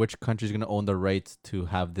city or which country is gonna own the rights to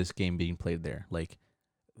have this game being played there. Like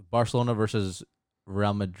Barcelona versus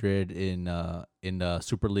Real Madrid in the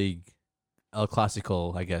Super League, El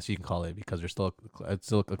Clasico, I guess you can call it, because it's still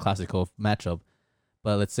a classical matchup.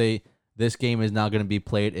 But let's say this game is now gonna be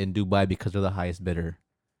played in Dubai because they're the highest bidder,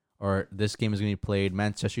 or this game is going to be played.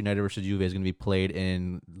 Manchester United versus Juve is going to be played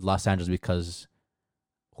in Los Angeles because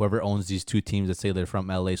whoever owns these two teams, let's say they're from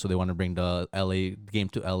LA, so they want to bring the LA game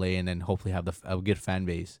to LA and then hopefully have a good fan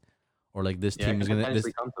base. Or like this team is gonna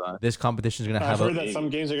this competition is gonna have. I've heard that some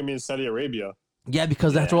games are gonna be in Saudi Arabia. Yeah,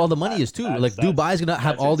 because that's where all the money is too. Like Dubai is gonna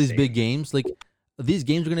have all these big games. Like these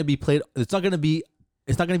games are gonna be played. It's not gonna be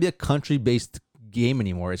a country based game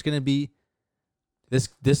anymore. It's gonna be this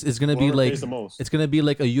is gonna be like it's gonna be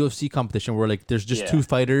like a UFC competition where like there's just two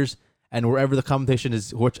fighters. And wherever the competition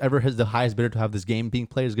is, whichever has the highest bidder to have this game being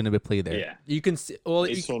played is going to be played there. Yeah, you can see. Well,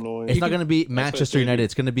 it's so annoying. It's not going to be Manchester United.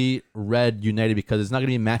 It's going to be Red United because it's not going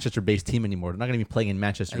to be a Manchester-based team anymore. They're not going to be playing in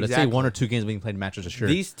Manchester. Exactly. Let's say 1 or 2 games being played in Manchester. Sure.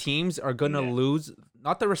 These teams are going to lose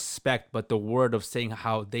not the respect, but the word of saying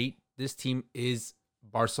how this team is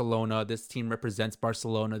Barcelona. This team represents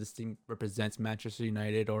Barcelona. This team represents Manchester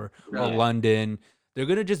United or London. They're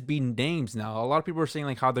going to just be names now. A lot of people are saying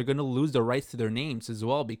like how they're going to lose the rights to their names as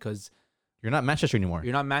well because. You're not Manchester anymore.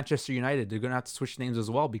 You're not Manchester United. They're gonna have to switch names as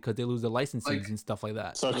well because they lose the licenses and stuff like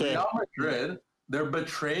that. So Real Madrid, they're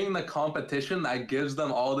betraying the competition that gives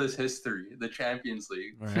them all this history, the Champions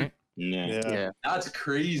League. Right? Yeah. That's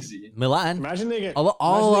crazy. Milan. Imagine they get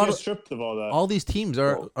stripped of all that. All these teams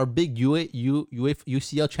are big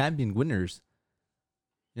UCL champion winners.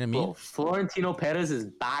 You know what I mean? Bro, Florentino Perez is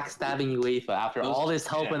backstabbing UEFA after all this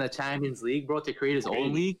help in the Champions League, bro, to create his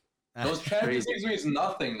own league. Those Champions Leagues means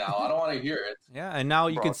nothing now. I don't want to hear it. Yeah, and now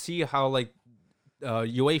you can see how like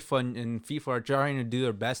UEFA and FIFA are trying to do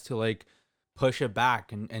their best to like push it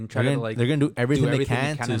back and try to like they're gonna do everything they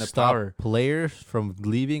can to stop players from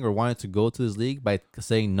leaving or wanting to go to this league by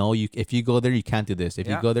saying no. If you go there, you can't do this. If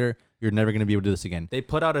you go there, you're never gonna be able to do this again. They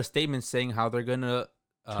put out a statement saying how they're gonna.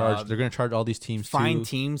 They're going to charge all these teams.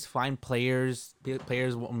 Find players.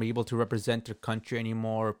 Players won't be able to represent their country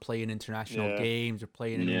anymore, play in international games, or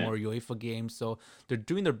play in any more UEFA games. So they're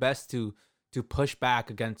doing their best to push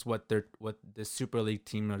back against what the Super League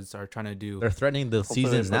teams are trying to do. They're threatening the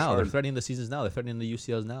seasons now. They're threatening the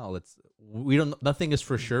UCLs now. Nothing is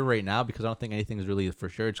for sure right now because I don't think anything is really for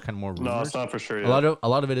sure. It's kind of more rumors. No, it's not for sure. Yeah. A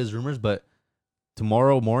lot of it is rumors, but.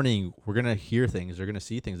 Tomorrow morning, we're gonna hear things. We're gonna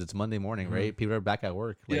see things. It's Monday morning, right? People are back at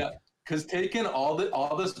work. Because taking all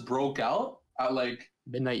this broke out at like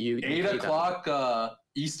midnight, 8 o'clock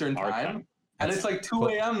Eastern time, and it's like 2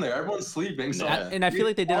 a.m. there. Everyone's sleeping. So and I feel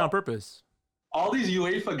like they did it on purpose. All these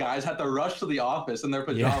UEFA guys had to rush to the office in their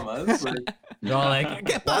pajamas. They're all like,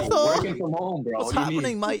 "Get back working from home, bro. What's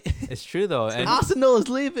happening, Mike?" It's true though. And Arsenal is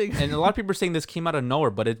leaving. And a lot of people are saying this came out of nowhere,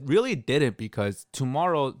 but it really didn't because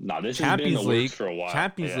tomorrow Champions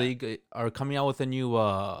League are coming out with a new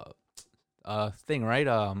thing, right?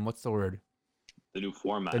 What's the word? The new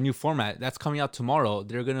format. The new format that's coming out tomorrow.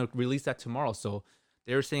 They're gonna release that tomorrow. So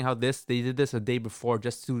they were saying how they did this a day before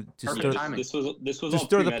just to stir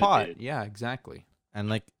the pot. Yeah, exactly. And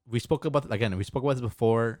like we spoke about this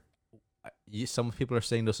before. Some people are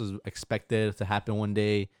saying this was expected to happen one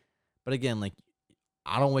day, but again, like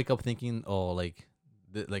I don't wake up thinking, oh, like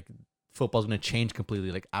football's gonna change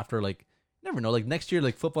completely. Like after like never know. Like next year,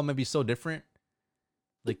 like football might be so different.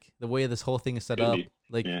 Like the way this whole thing is set up,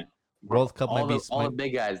 like. World Cup all the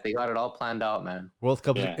big guys, they got it all planned out, man. World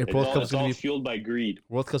Cup, it's all fueled by greed.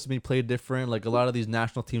 World Cup's gonna be played different. Like a lot of these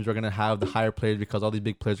national teams are gonna have the higher players because all these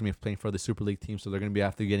big players are gonna be playing for the Super League team, so they're gonna be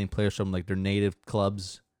after getting players from like their native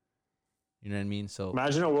clubs. You know what I mean? So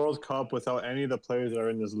imagine a World Cup without any of the players that are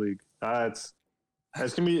in this league.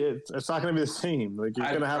 It's gonna be. It's not gonna be the same. Like you're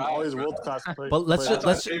gonna have all these world class players. But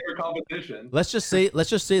let's just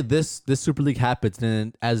say this Super League happens,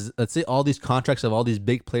 and let's say all these contracts of all these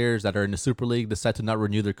big players that are in the Super League decide to not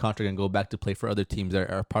renew their contract and go back to play for other teams that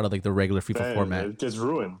are part of like the regular FIFA format. It gets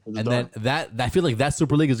ruined. Then I feel like that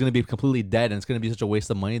Super League is gonna be completely dead, and it's gonna be such a waste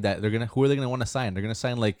of money that who are they gonna want to sign? They're gonna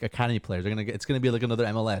sign like academy players. It's gonna be like another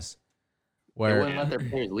MLS. Where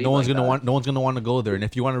no one's gonna want to go there, and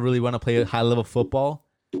if you really want to play a high level football,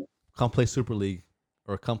 come play Super League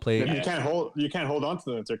or come play. You can't hold on to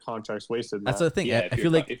them if their contract's wasted. That's the thing. Yeah, I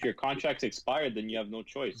feel like if your contract's expired, then you have no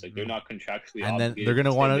choice. Like they're not contractually. And then they're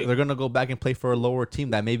gonna go back and play for a lower team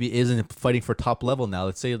that maybe isn't fighting for top level now.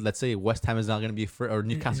 Let's say West Ham is not gonna be or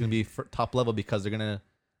Newcastle gonna be for top level because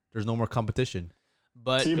there's no more competition.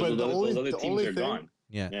 But those other teams are gone.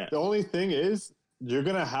 Yeah. The only thing is, you're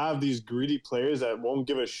going to have these greedy players that won't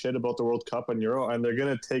give a shit about the World Cup and Euro, and they're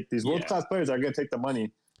going to take these world-class players are going to take the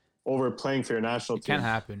money over playing for your national team. Can't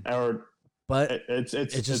happen. But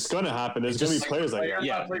it's going to happen. There's going to be players like that.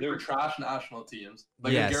 Yeah, they're trash national teams.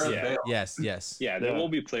 Like yes. Yeah, there will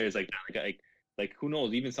be players like that. Like who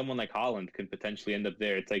knows? Even someone like Holland could potentially end up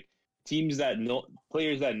there. It's like players that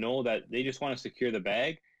know that they just want to secure the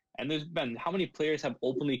bag, And there's been how many players have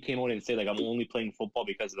openly came out and say like I'm only playing football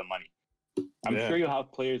because of the money. I'm Yeah. sure you'll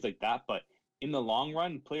have players like that, but in the long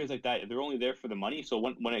run, players like that they're only there for the money. So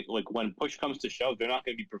when push comes to shove, they're not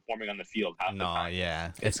going to be performing on the field half the No, time. yeah,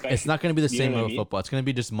 it's Especially- not gonna be the you know same what I with mean? football. It's gonna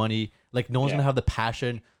be just money. Like no one's Yeah. gonna have the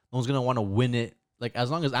passion. No one's gonna want to win it. Like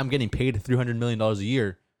as long as I'm getting paid $300 million a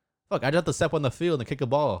year, fuck, I just have to step on the field and kick a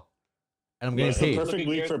ball, and I'm getting It's the paid. perfect Look at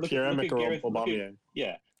league for Gareth- Pierre-Emerick or Gareth- look at- Aubameyang.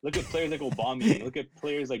 Yeah, look at players like Aubameyang. Look at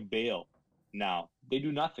players like Bale. Now they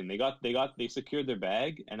do nothing. They secured their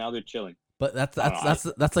bag and now they're chilling. But I don't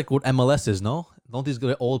know, that's like what MLS is, no? Don't these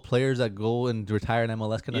good old players that go and retire in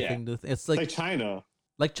MLS kind of Yeah. thing? It's It's like like China.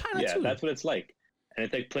 China Yeah, too. that's what it's like. And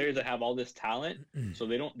it's like players that have all this talent, so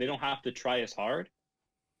they don't have to try as hard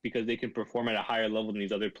because they can perform at a higher level than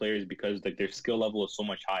these other players because like their skill level is so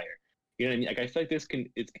much higher. You know what I mean? Like I feel like this can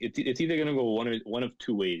it's either gonna go one of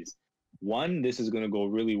two ways. One, this is gonna go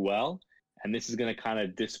really well, and this is gonna kind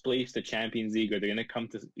of displace the Champions League, or they're gonna come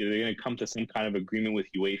to some kind of agreement with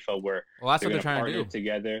UEFA where Well, that's what they're gonna trying to partner do.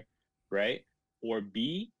 together, right? Or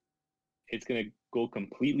B, it's gonna go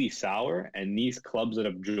completely sour, and these clubs that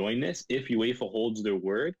have joined this, if UEFA holds their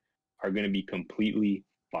word, are gonna be completely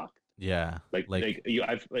fucked. yeah,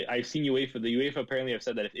 I've seen UEFA. The UEFA apparently have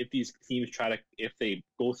said that if these teams if they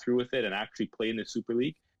go through with it and actually play in the Super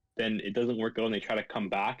League, then it doesn't work out, and they try to come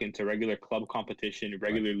back into regular club competition,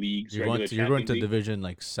 regular leagues, you're regular going to Champions League. Division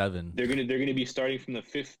like 7. They're gonna be starting from the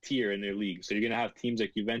 5th tier in their league. So you're gonna have teams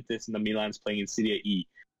like Juventus and the Milans playing in Serie E.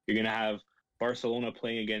 You're gonna have Barcelona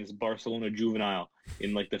playing against Barcelona Juvenile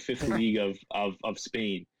in like the 5th league of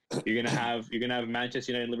Spain. You're gonna have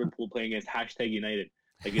Manchester United and Liverpool playing against #United.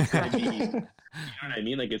 Like it's gonna be, you know what I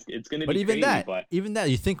mean? Like it's gonna But be even crazy, that, but you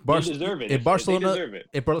think they deserve it. if Barcelona they deserve it.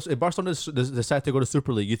 if Barcelona decide to go to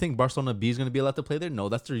Super League, you think Barcelona B is going to be allowed to play there? No,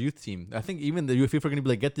 that's their youth team. I think even the UEFA are going to be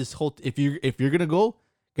like, get this whole if you're going to go,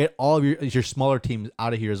 get all of your smaller teams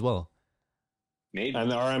out of here as well. Maybe.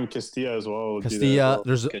 And the RM Castilla as well. would be there as Castilla, well.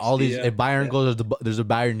 there's all these. Castilla, If Bayern yeah. goes, there's a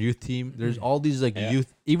Bayern youth team. There's all these like Yeah.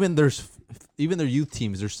 youth. Even their youth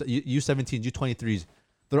teams. There's U17s, U23s.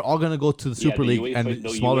 They're all gonna go to the Super the League UEFA and the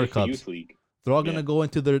smaller UEFA clubs. Youth League. They're all gonna Yeah. go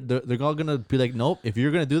into they're all gonna be like, nope. If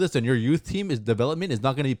you're gonna do this, then your youth team is development is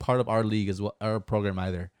not gonna be part of our league as well, our program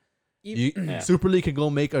either. Yeah. Super League can go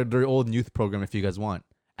make their old youth program if you guys want,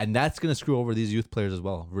 and that's gonna screw over these youth players as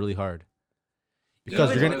well, really hard.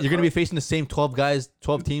 Because Yeah, you're gonna be facing the same 12 guys,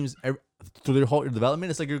 12 teams through their whole development.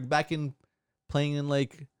 It's like you're back in playing in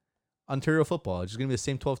like Ontario football. It's just gonna be the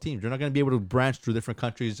same 12 teams. You're not gonna be able to branch through different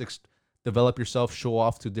countries, develop yourself, show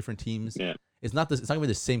off to different teams. Yeah. It's not gonna be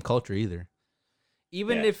the same culture either.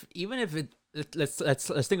 Even Yeah. if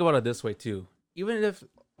let's think about it this way too. Even if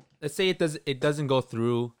let's say it doesn't go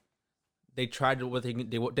through, they tried what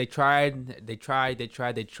they tried, and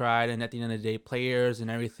at the end of the day, players and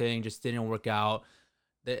everything just didn't work out.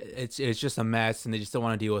 It's just a mess, and they just don't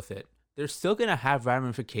want to deal with it. They're still gonna have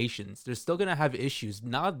ramifications. They're still gonna have issues,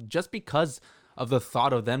 not just because of the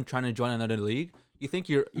thought of them trying to join another league. You think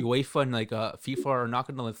your UEFA and like FIFA are not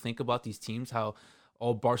gonna think about these teams how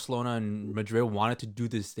Barcelona and Madrid wanted to do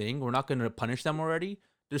this thing. We're not gonna punish them already.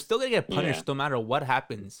 They're still gonna get punished no matter what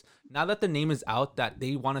happens. Now that the name is out that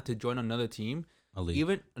they wanted to join another team, A league.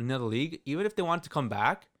 even another league, even if they wanted to come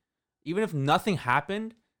back, even if nothing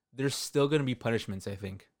happened, there's still gonna be punishments, I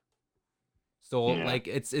think. So Yeah. like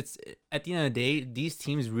it's at the end of the day, these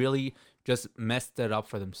teams really just messed it up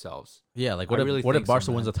for themselves. Yeah, like I what if really what if think so,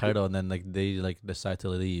 Barca wins man. the title and then like they like decide to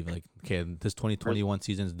leave? Like, okay, this 2021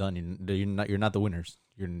 season's done. You're not the winners.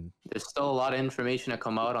 There's still a lot of information to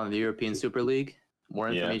come out on the European Super League. More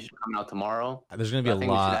Yeah. information coming out tomorrow. There's gonna be I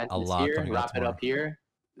think we should end a this lot here, coming wrap out it tomorrow. up here,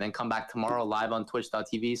 then come back tomorrow live on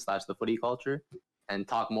twitch.tv/thefootyculture and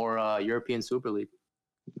talk more European Super League.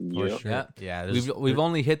 For Yep. sure. Yeah. Yeah, We've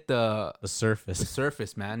only hit the the surface.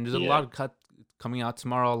 surface, man. There's a Yeah. lot of cut coming out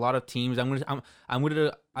tomorrow. A lot of teams.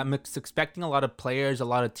 I'm expecting a lot of players, a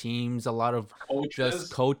lot of teams, a lot of Coaches.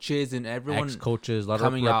 just coaches and everyone Ex-coaches, a lot of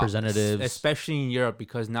coming out, representatives. especially in Europe,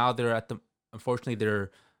 because now they're at the. Unfortunately, they're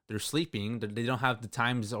sleeping. They don't have the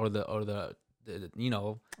times or the you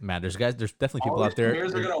know Man, there's definitely people All out these there.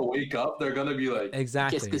 players are gonna wake up. They're gonna be like,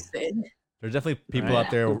 exactly. Qu'est-ce que c'est? There's definitely people Right.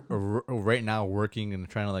 out there right now working and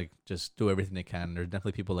trying to like just do everything they can. There's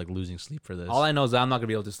definitely people like losing sleep for this. All I know is that I'm not gonna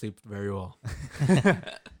be able to sleep very well.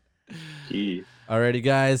 Gee. Alrighty,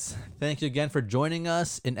 guys. Thank you again for joining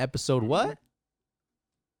us in episode what?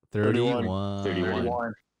 31.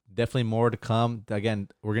 31. Definitely more to come. Again,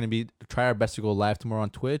 we're gonna try our best to go live tomorrow on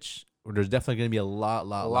Twitch. There's definitely gonna be a lot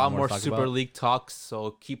more to talk Super about. League talks.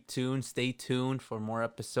 So keep tuned. Stay tuned for more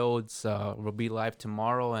episodes. We'll be live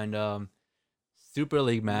tomorrow and Super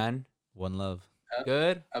League, man. One love.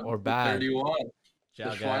 Good Episode or bad? 31.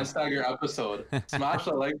 Ciao, The guys. Schweinsteiger episode. Smash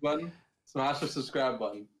the like button. Smash the subscribe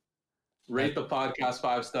button. Rate the podcast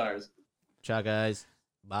 5 stars. Ciao, guys.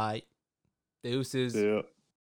 Bye. Deuces. Yeah.